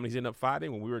 Families end up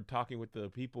fighting. When we were talking with the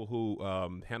people who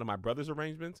handle my brother's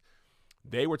arrangements,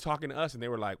 they were talking to us, and they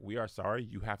were like, we are sorry,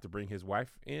 you have to bring his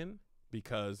wife in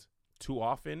because too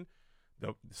often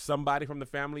somebody from the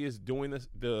family is doing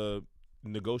the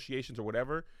negotiations or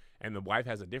whatever, and the wife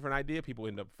has a different idea. People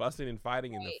end up fussing and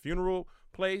fighting in the funeral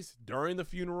place during the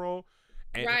funeral,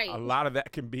 and a lot of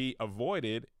that can be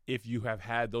avoided if you have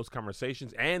had those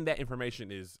conversations and that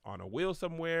information is on a will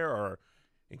somewhere or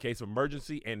in case of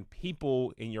emergency, and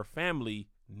people in your family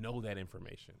know that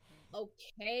information.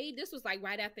 Okay, this was like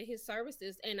right after his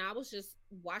services, and I was just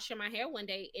washing my hair one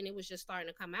day, and it was just starting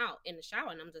to come out in the shower,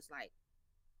 and I'm just like,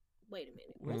 wait a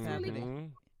minute, what's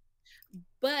happening?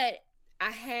 But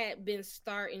I had been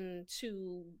starting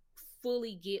to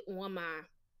fully get on my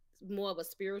more of a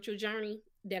spiritual journey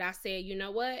that I said, you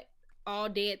know what? All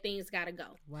dead things gotta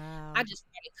go. Wow. I just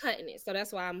started cutting it. So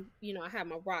that's why I'm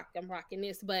rocking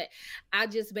this. But I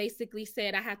just basically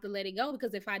said I have to let it go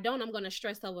because if I don't, I'm gonna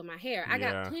stress over my hair. I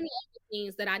got plenty of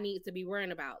things that I need to be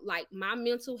worrying about, like my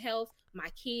mental health, my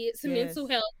kids' mental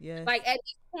health. Like at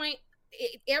this point,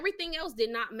 everything else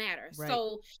did not matter.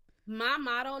 So my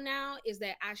motto now is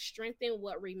that I strengthen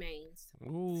what remains.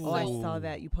 Ooh. Oh, I saw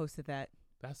that. You posted that.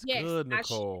 That's good,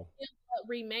 Nicole. What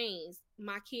remains.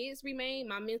 My kids remain,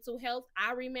 my mental health,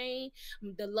 I remain,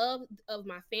 the love of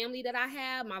my family that I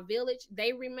have, my village,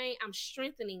 they remain. I'm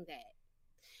strengthening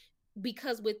that.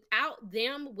 Because without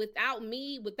them, without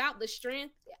me, without the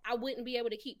strength, I wouldn't be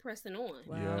able to keep pressing on.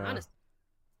 Wow. Honestly.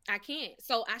 I can't.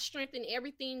 So I strengthen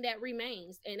everything that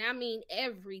remains. And I mean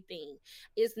everything.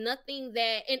 It's nothing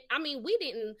that, and I mean, we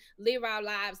didn't live our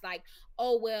lives like,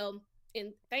 oh, well,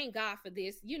 and thank God for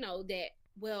this, that,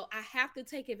 well, I have to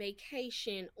take a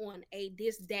vacation on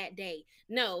that day.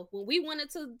 No, when we wanted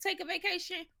to take a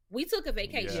vacation, We took a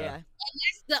vacation. Yeah. And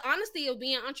that's the honesty of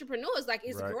being entrepreneurs. Like,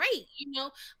 it's Right. great.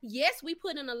 Yes, we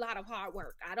put in a lot of hard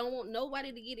work. I don't want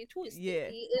nobody to get it twisted. Yeah.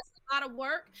 It's a lot of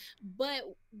work, but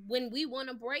when we want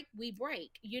to break, we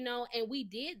break, and we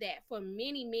did that for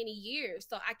many, many years.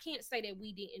 So I can't say that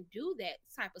we didn't do that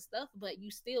type of stuff, but you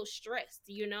still stressed,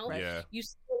 Right. Yeah. You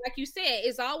still, like you said,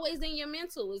 it's always in your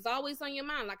mental. It's always on your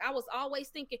mind. Like, I was always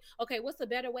thinking, okay, what's a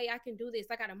better way I can do this?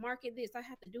 I got to market this. I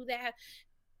have to do that.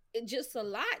 It just a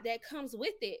lot that comes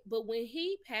with it. But when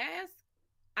he passed,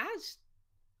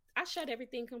 I shut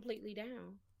everything completely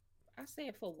down. I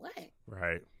said, for what?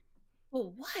 Right.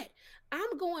 For what?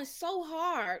 I'm going so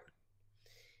hard.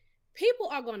 People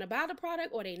are going to buy the product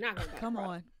or they're not going to buy the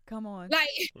product. Come on. Like,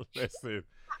 Listen.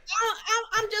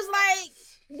 I'm just like,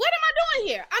 what am I doing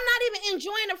here? I'm not even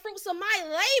enjoying the fruits of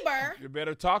my labor. You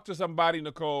better talk to somebody,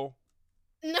 Nicole.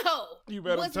 No. You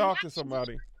better talk to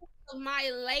somebody. Of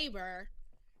my labor,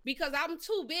 because I'm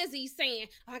too busy saying,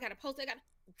 oh, I got to post it.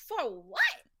 For what?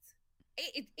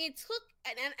 It took,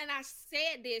 and I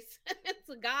said this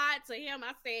to God, to him.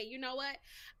 I said, you know what?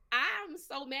 I'm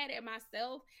so mad at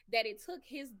myself that it took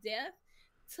his death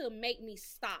to make me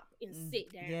stop and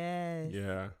sit down. Yes.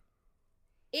 Yeah.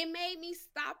 It made me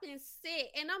stop and sit,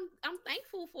 and I'm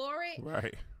thankful for it.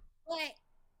 Right. But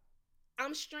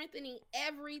I'm strengthening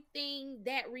everything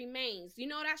that remains. You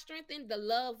know what I strengthen? The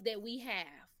love that we have.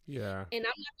 Yeah. And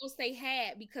I'm not gonna say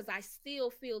had, because I still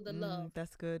feel the love.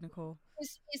 That's good, Nicole.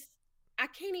 It's I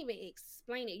can't even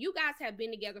explain it. You guys have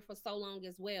been together for so long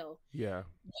as well. Yeah.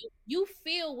 You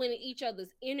feel when each other's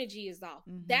energy is off.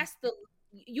 Mm-hmm.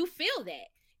 You feel that.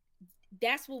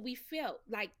 That's what we felt.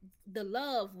 Like, the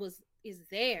love is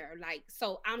there. Like,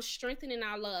 so I'm strengthening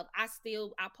our love. I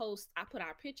put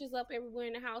our pictures up everywhere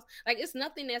in the house. Like, it's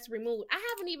nothing that's removed. I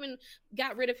haven't even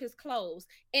got rid of his clothes.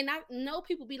 And I know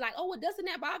people be like, oh, well, doesn't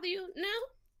that bother you?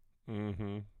 No.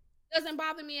 Mm-hmm. Doesn't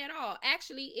bother me at all.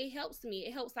 Actually, it helps me.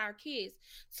 It helps our kids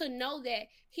to know that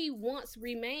he once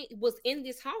was in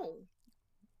this home.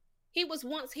 He was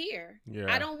once here. Yeah.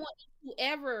 I don't want to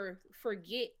ever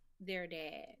forget their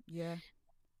dad. Yeah.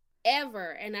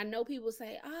 Ever. And I know people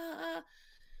say,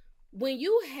 when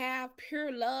you have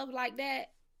pure love like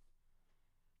that,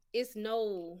 it's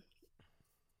nothing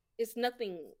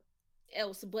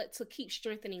else but to keep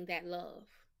strengthening that love.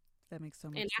 That makes so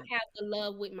much sense. I have the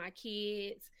love with my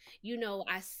kids.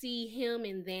 I see him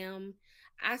and them.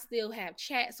 I still have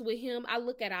chats with him. I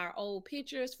look at our old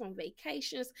pictures from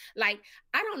vacations. Like,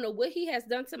 I don't know what he has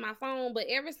done to my phone, but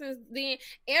ever since then,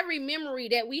 every memory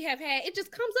that we have had, it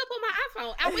just comes up on my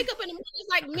iPhone. I wake up in the morning, it's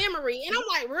like memory. And I'm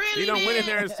like, really? You don't went in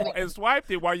there and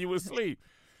swiped it while you was asleep.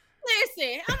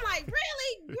 Listen, I'm like,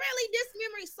 really, this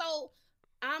memory. So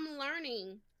I'm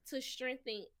learning to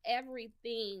strengthen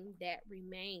everything that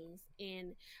remains.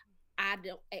 And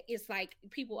it's like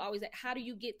people always say, how do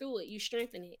you get through it? You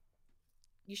strengthen it.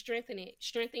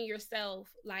 Strengthen yourself.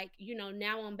 Like,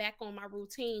 now I'm back on my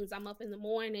routines. I'm up in the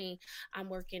morning, I'm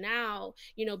working out,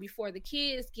 before the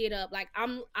kids get up. Like,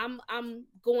 I'm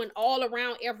going all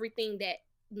around everything that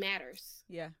matters.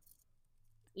 Yeah.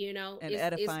 And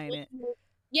edifying it.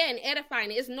 Yeah, and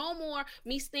edifying it. It's no more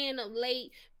me staying up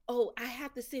late. Oh, I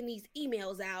have to send these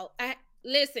emails out.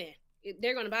 Listen,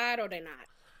 they're gonna buy it or they're not.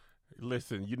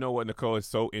 Listen, you know what, Nicole, is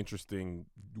so interesting.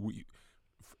 We,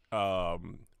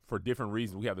 for different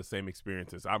reasons, we have the same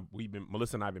experiences.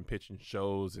 Melissa and I have been pitching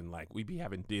shows, and like we be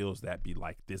having deals that be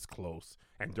like this close.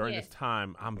 And during this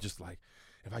time, I'm just like,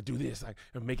 if I do this, I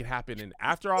can make it happen. And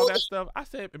after all that stuff, I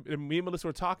said, and me and Melissa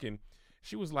were talking.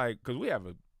 She was like, because we have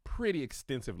a pretty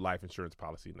extensive life insurance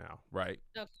policy now, right?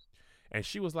 Okay. And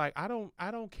she was like, I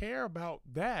don't care about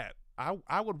that.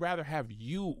 I would rather have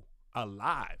you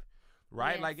alive,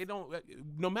 right? Yes. Like,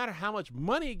 no matter how much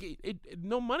money,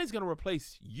 no money's going to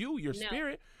replace your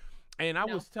spirit. And I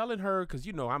was telling her, because,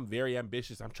 I'm very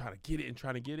ambitious. I'm trying to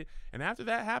get it. And after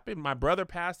that happened, my brother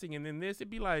passing and then this, it'd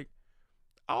be like,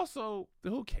 also,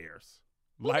 who cares?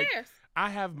 Who cares? I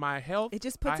have my health. It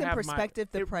just puts in perspective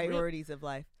the priorities of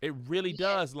life. It really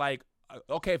does. Like,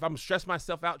 okay, if I'm stressing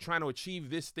myself out trying to achieve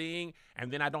this thing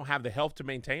and then I don't have the health to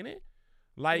maintain it,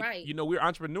 like, right. We're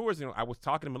entrepreneurs. I was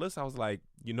talking to Melissa. I was like,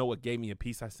 what gave me a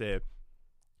piece? I said,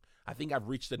 I think I've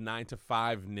reached the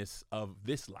 9-to-5-ness of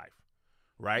this life,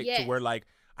 right? Yes. To where, like,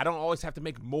 I don't always have to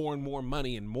make more and more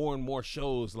money and more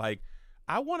shows. Like,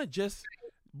 I want to just,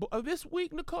 this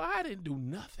week, Nicole, I didn't do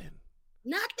nothing.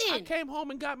 Nothing. I came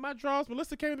home and got my drawers.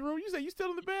 Melissa came in the room. You say, you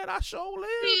still in the bed? I sure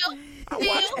live. I Still.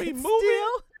 watched me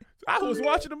movie. I was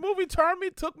watching a movie,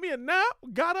 took me a nap,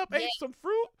 got up, ate some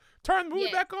fruit, turned the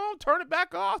movie back on, turn it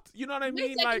back off. You know what I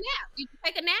mean? Like, a nap. You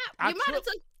take a nap. You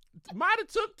might have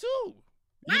took two.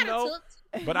 Might have took.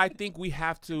 But I think we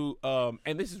have to,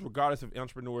 and this is regardless of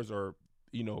entrepreneurs or,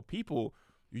 people,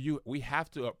 we have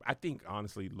to, I think,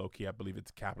 honestly, low-key, I believe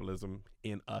it's capitalism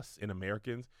in us, in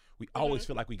Americans. We always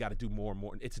feel like we got to do more and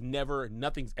more.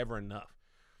 Nothing's ever enough,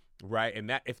 right? And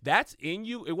that if that's in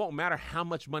you, it won't matter how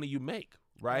much money you make,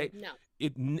 right? No.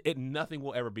 Nothing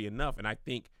will ever be enough. And I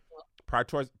think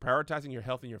prioritizing your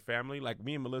health and your family, like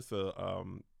me and Melissa,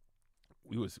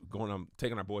 we was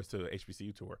taking our boys to a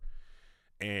HBCU tour,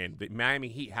 and the Miami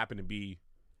Heat happened to be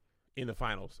in the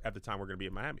finals at the time we're going to be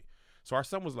in Miami. So our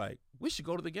son was like, we should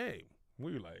go to the game.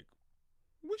 We were like,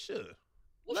 we should.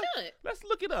 Let's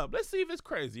look it up. Let's see if it's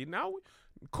crazy. Now,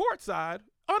 courtside,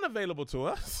 unavailable to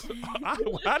us. I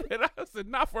said,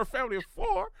 not for a family of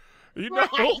 4. Right.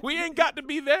 We ain't got to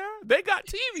be there. They got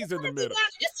TVs in the middle.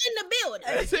 It's in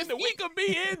the building. We could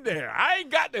be in there. I ain't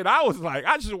got that. I was like,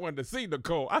 I just wanted to see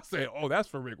Nicole. I said, oh, that's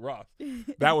for Rick Ross.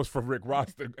 That was for Rick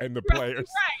Ross and the players.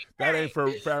 That ain't for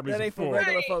families That ain't of for 4.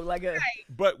 regular folk like us.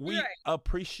 But we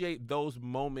appreciate those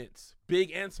moments,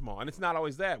 big and small. And it's not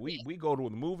always that. We go to the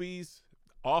movies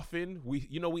often.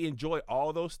 We enjoy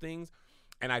all those things.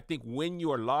 And I think when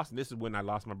you are lost, and this is when I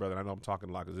lost my brother, and I know I'm talking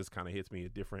a lot because this kind of hits me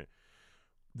different.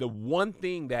 The one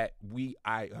thing that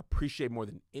I appreciate more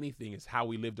than anything is how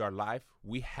we lived our life.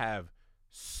 We have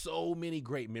so many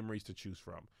great memories to choose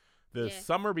from. The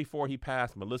summer before he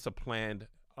passed, Melissa planned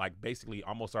like basically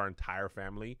almost our entire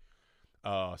family,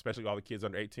 especially all the kids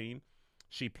under 18.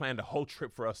 She planned a whole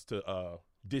trip for us to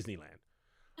Disneyland.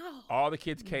 Oh. All the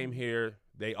kids came here.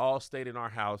 They all stayed in our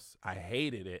house. I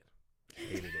hated it.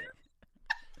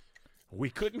 We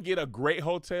couldn't get a great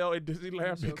hotel in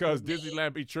Disneyland because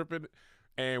Disneyland be tripping.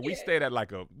 And we stayed at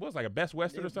like a Best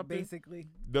Western or something. Basically,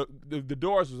 the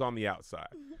doors was on the outside.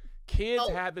 Kids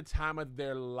had the time of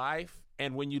their life,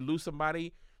 and when you lose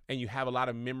somebody and you have a lot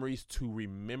of memories to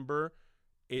remember,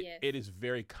 it is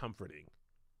very comforting,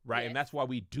 right? And that's why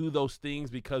we do those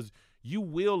things, because you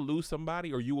will lose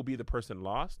somebody or you will be the person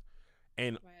lost,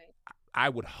 and I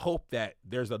would hope that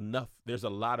there's a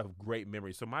lot of great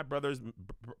memories. So my brother's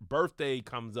birthday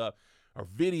comes up. Or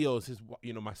videos,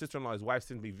 my sister-in-law, his wife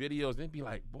sends me videos, and they'd be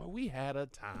like, boy, we had a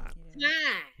time.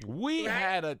 We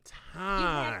had a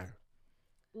time.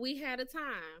 We had a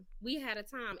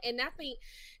time. And I think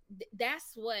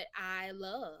that's what I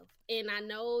love. And I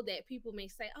know that people may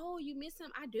say, oh, you miss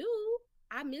him. I do.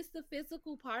 I miss the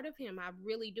physical part of him. I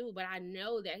really do. But I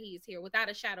know that he's here without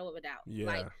a shadow of a doubt. Yeah.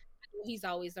 Like, he's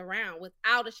always around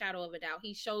without a shadow of a doubt.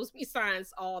 He shows me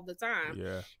signs all the time.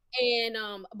 Yeah. And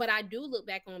but I do look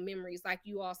back on memories, like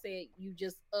you all said, you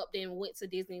just upped and went to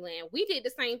Disneyland. We did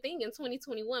the same thing in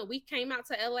 2021. We came out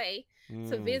to LA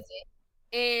to visit,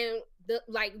 and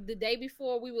the day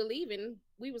before we were leaving,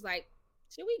 we was like,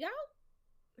 should we go?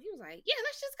 He was like, yeah,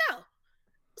 let's just go.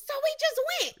 So we just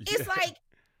went. It's like,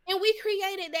 and we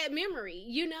created that memory,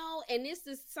 and this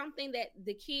is something that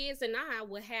the kids and I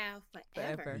will have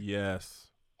forever. Yes.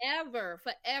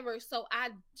 Forever. So I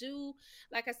do,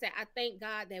 like I said, I thank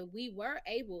God that we were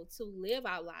able to live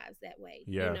our lives that way.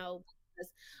 Yeah.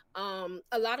 Because,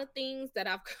 a lot of things that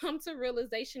I've come to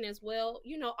realization as well,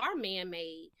 are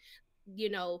man-made.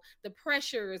 The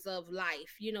pressures of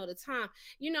life, the time,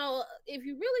 if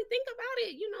you really think about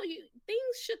it,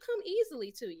 things should come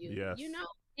easily to you, yes.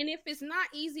 And if it's not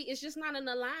easy, it's just not an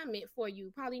alignment for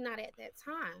you. Probably not at that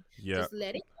time. Yeah. Just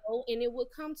let it go and it will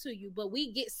come to you. But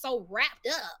we get so wrapped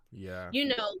up, yeah,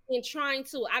 in trying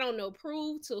to,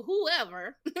 prove to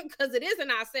whoever, because it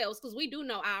isn't ourselves, because we do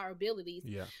know our abilities.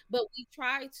 Yeah. But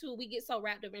we get so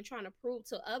wrapped up in trying to prove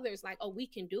to others, like, oh, we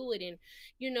can do it. And,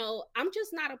 I'm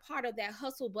just not a part of that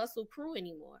hustle bustle crew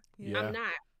anymore. Yeah.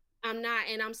 I'm not,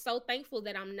 and I'm so thankful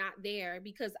that I'm not there,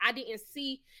 because I didn't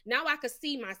see, now I could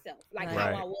see myself like how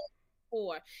I was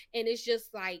before. And it's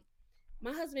just like,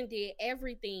 my husband did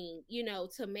everything,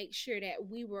 to make sure that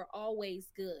we were always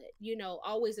good,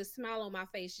 always a smile on my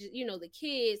face, the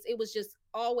kids, it was just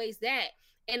always that.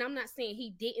 And I'm not saying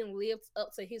he didn't live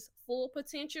up to his full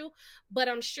potential, but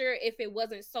I'm sure if it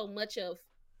wasn't so much of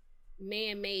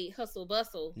man-made hustle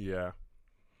bustle,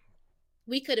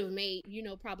 we could have made,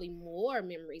 probably more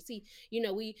memories. He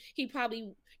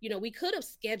probably, we could have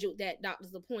scheduled that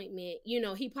doctor's appointment.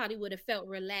 He probably would have felt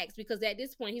relaxed, because at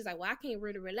this point he's like, well, I can't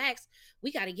really relax.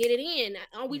 We got to get it in.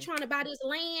 Are we trying to buy this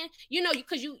land?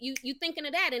 Because you thinking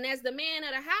of that. And as the man of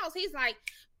the house, he's like,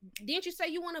 didn't you say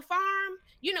you want a farm?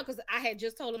 Because I had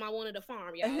just told him I wanted a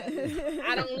farm, y'all.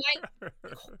 I don't like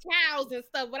cows and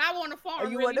stuff, but I want a farm. Oh,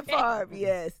 you want a farm,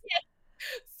 yes.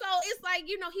 So it's like,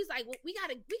 he's like, well, we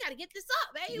gotta get this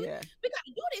up, baby. We gotta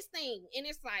do this thing. And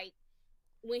it's like,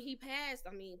 when he passed,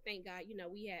 I mean, thank God,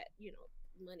 we had,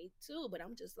 money too, but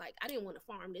I'm just like, I didn't want to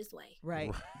farm this way. Right.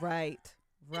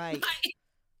 Right. Like,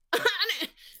 I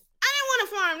didn't want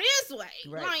to farm this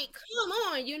way. Right. Like, come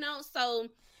on, So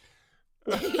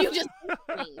you just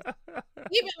things.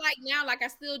 Even like now, like I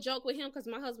still joke with him because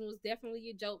my husband was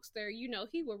definitely a jokester.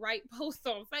 He would write posts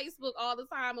on Facebook all the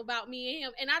time about me and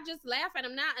him, and I just laugh at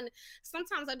him now. And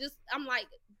sometimes I'm like,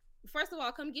 first of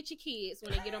all, come get your kids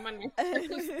when they get on my nerves. Come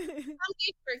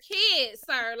get your kids,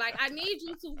 sir. Like, I need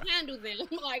you to handle them.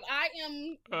 Like, I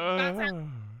am about to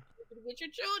with your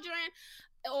children,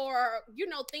 or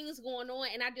things going on,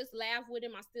 and I just laugh with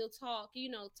him. I still talk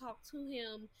to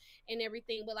him and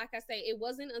everything. But like I say, it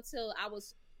wasn't until I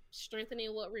was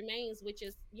strengthening what remains, which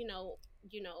is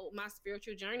my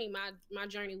spiritual journey, my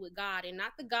journey with God, and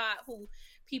not the God who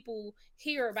people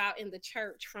hear about in the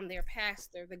church from their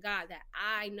pastor, the God that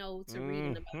I know to read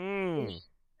in the Bible.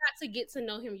 Got to get to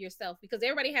know him yourself, because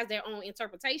everybody has their own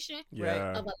interpretation of a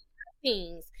lot of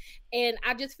things. And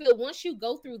I just feel once you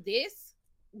go through this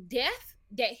death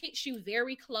that hits you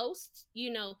very close,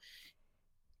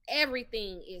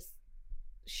 everything is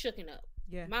shooken up.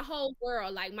 Yeah. My whole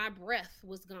world, like my breath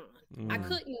was gone. I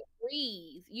couldn't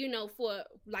breathe, for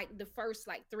like the first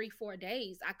 3-4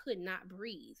 days. I could not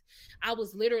breathe. I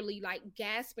was literally like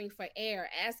gasping for air,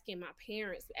 asking my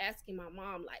parents, asking my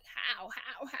mom, like,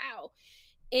 how?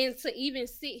 And to even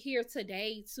sit here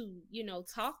today to,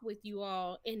 talk with you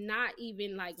all, and not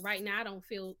even like right now, I don't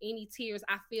feel any tears.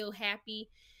 I feel happy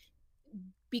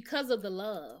because of the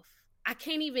love. I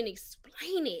can't even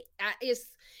explain it.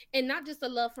 And not just the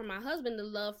love from my husband, the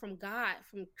love from God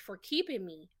for keeping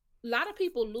me. A lot of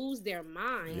people lose their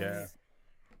minds. Yeah.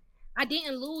 I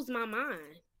didn't lose my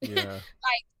mind. Yeah.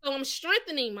 So I'm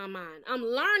strengthening my mind. I'm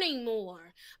learning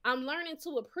more. I'm learning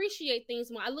to appreciate things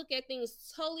more. I look at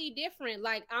things totally different.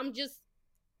 Like,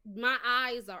 my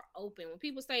eyes are open. When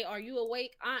people say, "Are you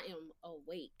awake?" I am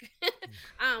awake.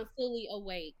 I'm fully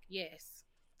awake. Yes.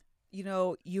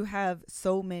 You have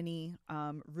so many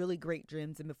really great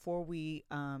gems. And before we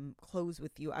close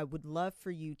with you, I would love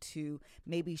for you to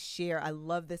maybe share. I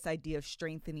love this idea of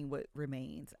strengthening what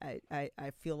remains.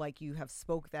 I feel like you have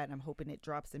spoke that, and I'm hoping it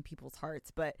drops in people's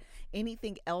hearts. But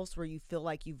anything else where you feel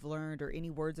like you've learned, or any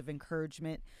words of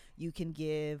encouragement you can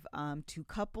give to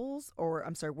couples, or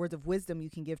words of wisdom you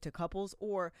can give to couples,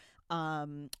 or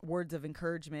words of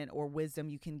encouragement or wisdom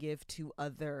you can give to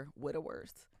other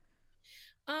widowers?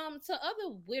 To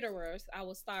other widowers, I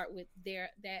will start with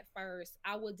that first.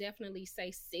 I will definitely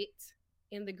say sit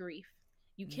in the grief.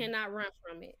 You cannot run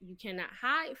from it. You cannot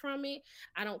hide from it.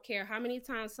 I don't care how many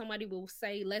times somebody will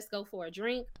say, "Let's go for a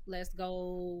drink. Let's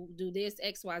go do this,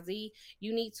 XYZ."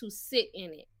 You need to sit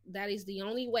in it. That is the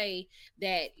only way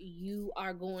that you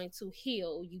are going to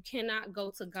heal. You cannot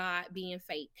go to God being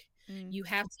fake. You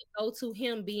have to go to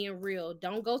him being real.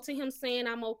 Don't go to him saying,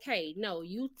 "I'm okay." No,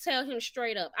 you tell him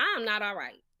straight up, "I'm not all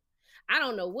right. I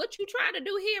don't know what you try to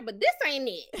do here, but this ain't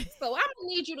it. So I'm gonna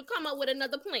need you to come up with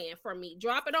another plan for me.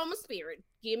 Drop it on my spirit.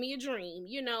 Give me a dream,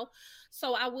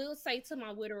 So I will say to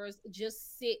my widowers,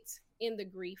 just sit in the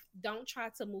grief. Don't try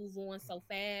to move on so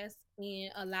fast,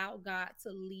 and allow God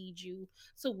to lead you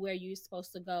to where you're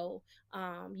supposed to go,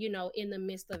 in the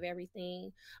midst of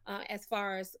everything. As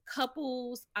far as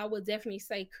couples, I would definitely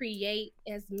say create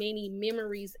as many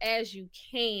memories as you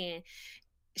can.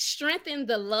 Strengthen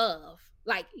the love.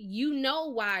 Like,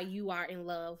 why you are in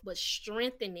love, but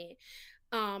strengthen it.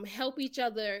 Help each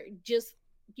other just,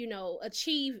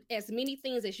 achieve as many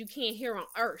things as you can here on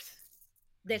earth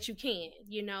that you can,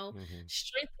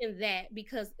 strengthen that,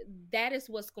 because that is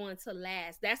what's going to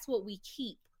last. That's what we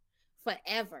keep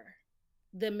forever.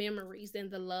 The memories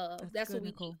and the love. That's what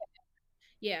we keep.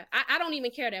 Yeah. I don't even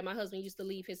care that my husband used to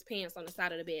leave his pants on the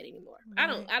side of the bed anymore.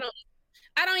 Right.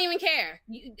 I don't even care.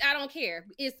 I don't care.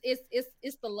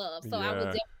 It's the love. So I would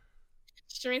definitely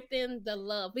strengthen the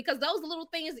love, because those little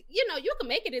things, you can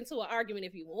make it into an argument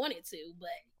if you wanted to, but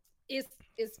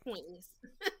it's pointless.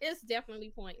 It's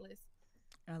definitely pointless.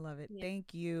 I love it. Yeah.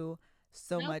 Thank you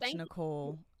so much,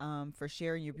 Nicole, for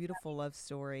sharing your beautiful love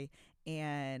story,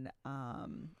 and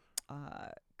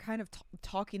kind of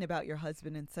talking about your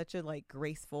husband in such a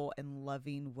graceful and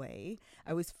loving way.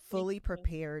 I was fully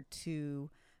prepared to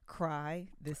cry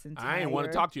this entire. I ain't want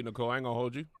to talk to you, Nicole. I ain't gonna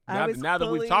hold you. Now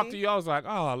that we've talked to you, I was like,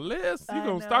 "Oh, Liz, you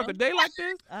gonna start the day like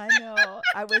this?" I know.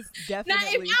 I was definitely. Now,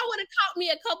 if y'all would have caught me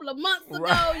a couple of months ago,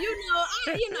 right. I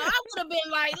would have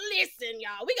been like, "Listen,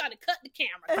 y'all, we got to cut the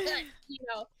camera."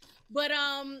 But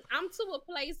I'm to a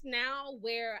place now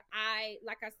where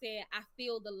like I said, I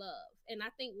feel the love, and I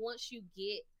think once you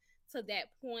get to that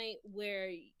point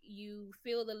where you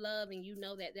feel the love, and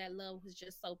that love was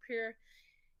just so pure,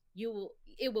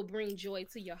 it will bring joy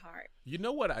to your heart. You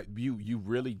know what? You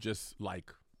really just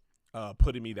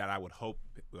put in me that I would hope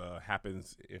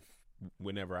happens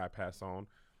whenever I pass on.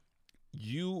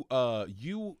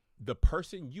 The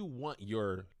person you want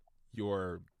your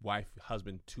wife,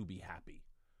 husband to be happy.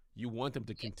 You want them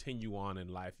to continue on in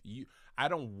life. I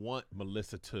don't want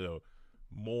Melissa to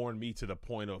mourn me to the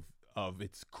point of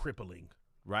it's crippling,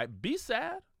 right? Be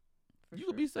sad. You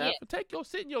can be sad.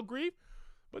 Sit in your grief,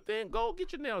 but then go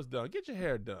get your nails done, get your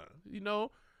hair done,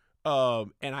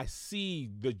 and I see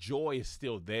the joy is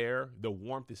still there. The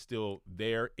warmth is still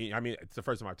there. I mean, it's the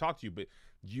first time I talked to you, but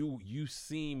you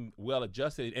seem well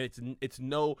adjusted, and it's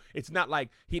not like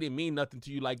he didn't mean nothing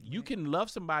to you. Like, you can love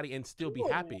somebody and still be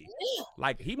happy.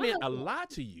 Like, he meant a lot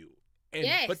to you. And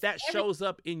but that shows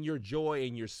up in your joy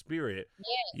and your spirit.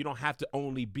 You don't have to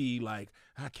only be like,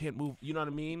 I can't move. You know what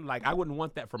I mean? Like, I wouldn't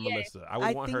want that for Melissa. I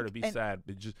would want her to be sad,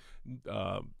 but just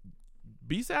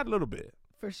be sad a little bit.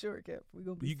 For sure, Kev.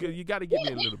 You got to give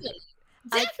me a little bit.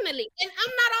 Definitely. And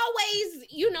I'm not always,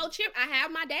 chip. I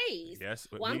have my days. Yes,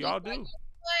 we all do.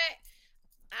 But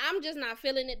I'm just not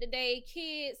feeling it today.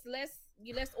 Kids, let's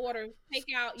order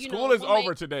takeout. School is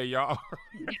over today, y'all.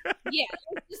 Yeah,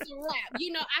 it's a wrap.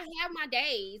 I have my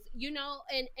days,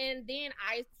 and then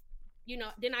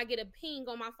I get a ping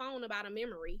on my phone about a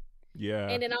memory. Yeah.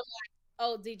 And then I'm like,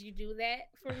 oh, did you do that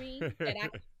for me? That I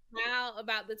can smile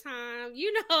about the time,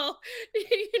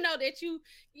 that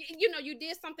you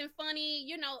did something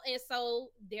funny, and so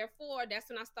therefore that's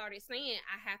when I started saying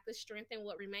I have to strengthen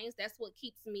what remains. That's what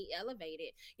keeps me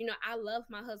elevated. I love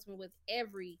my husband with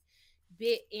every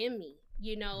bit in me.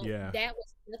 That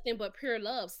was nothing but pure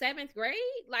love. 7th grade,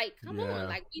 like, come on,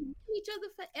 like, we knew each other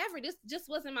forever. This just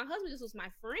wasn't my husband, this was my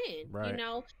friend. Right.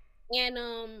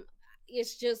 And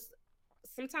it's just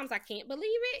sometimes I can't believe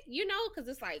it, because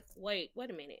it's like, wait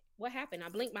a minute, what happened? I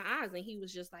blinked my eyes and he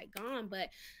was just like gone. But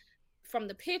from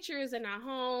the pictures in our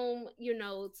home,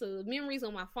 to memories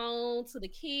on my phone, to the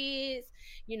kids,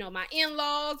 my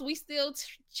in-laws, we still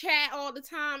chat all the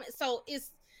time. So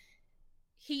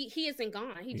he isn't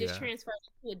gone. He just transferred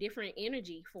to a different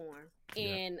energy form.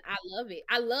 And I love it.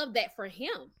 I love that for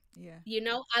him. Yeah.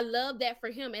 I love that for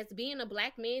him as being a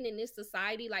Black man in this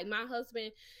society. Like, my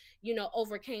husband,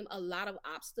 overcame a lot of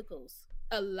obstacles.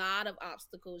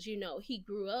 He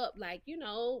grew up like,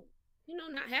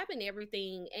 not having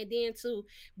everything. And then to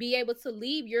be able to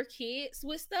leave your kids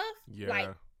with stuff.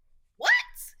 Like, what?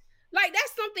 Like,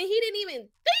 that's something he didn't even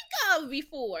think of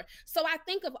before. So I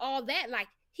think of all that, like,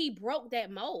 he broke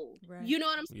that mold. Right. You know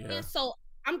what I'm saying? Yeah. So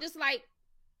I'm just like,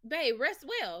 babe, rest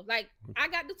well. Like, I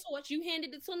got the torch. You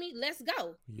handed it to me. Let's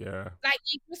go. Yeah. Like,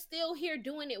 you're still here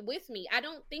doing it with me. I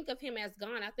don't think of him as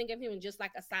gone. I think of him just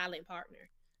like a silent partner.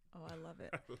 Oh, I love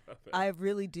it. I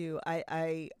really do.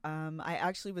 I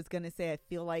actually was gonna say I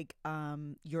feel like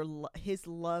his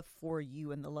love for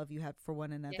you and the love you have for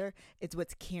one another, it's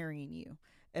what's carrying you.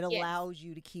 It allows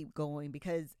you to keep going,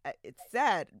 because it's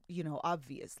sad,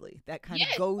 obviously. That kind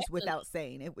of goes without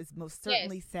saying. It was most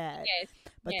certainly sad.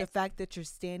 But the fact that you're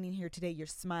standing here today, you're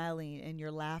smiling and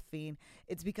you're laughing,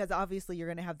 it's because obviously you're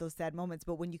going to have those sad moments.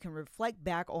 But when you can reflect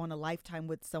back on a lifetime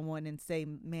with someone and say,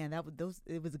 man,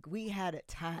 we had a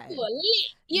time. We were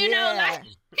lit, like,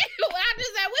 I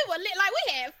just said we were lit. Like,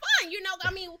 we had fun,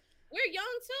 I mean, we're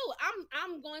young too.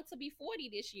 I'm going to be 40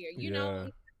 this year,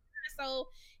 so.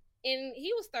 And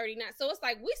he was 39. So it's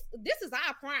like, this is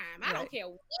our prime. I don't care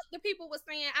what the people were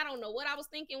saying. I don't know what I was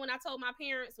thinking when I told my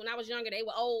parents when I was younger. They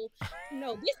were old.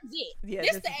 No, this is it.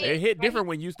 This is the age. It hit different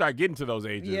when you start getting to those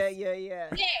ages. Yeah. Yeah,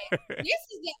 this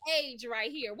is the age right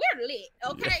here. We're lit.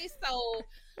 Okay. So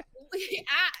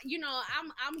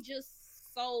I'm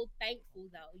just so thankful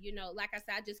though. Like I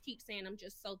said, I just keep saying I'm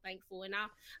just so thankful. And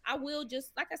I will just,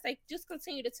 like I say, just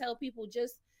continue to tell people,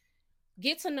 just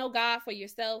get to know God for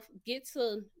yourself, get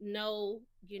to know,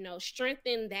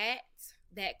 strengthen that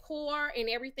core, and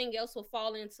everything else will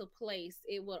fall into place.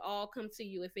 It will all come to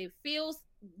you. If it feels,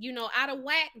 out of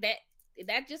whack,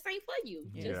 that just ain't for you.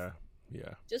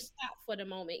 Just stop for the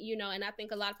moment, and I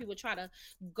think a lot of people try to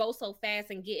go so fast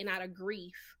and getting out of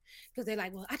grief because they're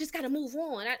like, well, I just got to move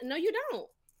on. No, you don't.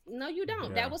 Yeah.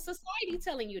 That was society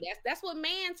telling you that. That's what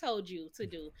man told you to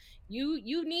do.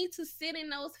 You need to sit in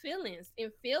those feelings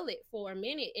and feel it for a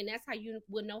minute, and that's how you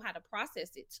will know how to process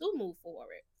it to move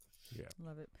forward. Yeah,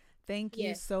 love it. Thank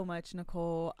you so much,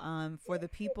 Nicole. For the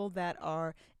people that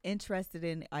are interested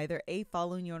in either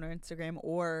following you on our Instagram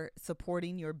or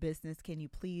supporting your business, can you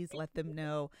please let them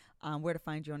know where to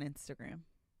find you on Instagram?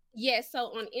 Yes,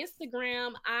 so on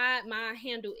Instagram, my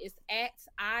handle is at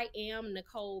I am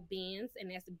Nicole Benz,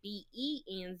 and that's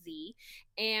BENZ.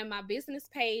 And my business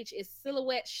page is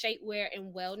Silhouette Shapewear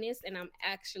and Wellness, and I'm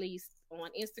actually on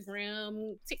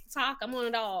Instagram, TikTok. I'm on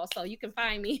it all, so you can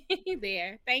find me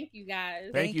there. Thank you guys.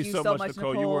 Thank you so much,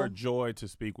 Nicole. You were a joy to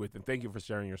speak with, and thank you for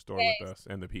sharing your story with us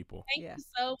and the people. Thank you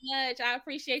so much. I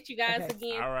appreciate you guys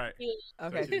again. All right.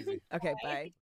 Okay. Okay. Bye.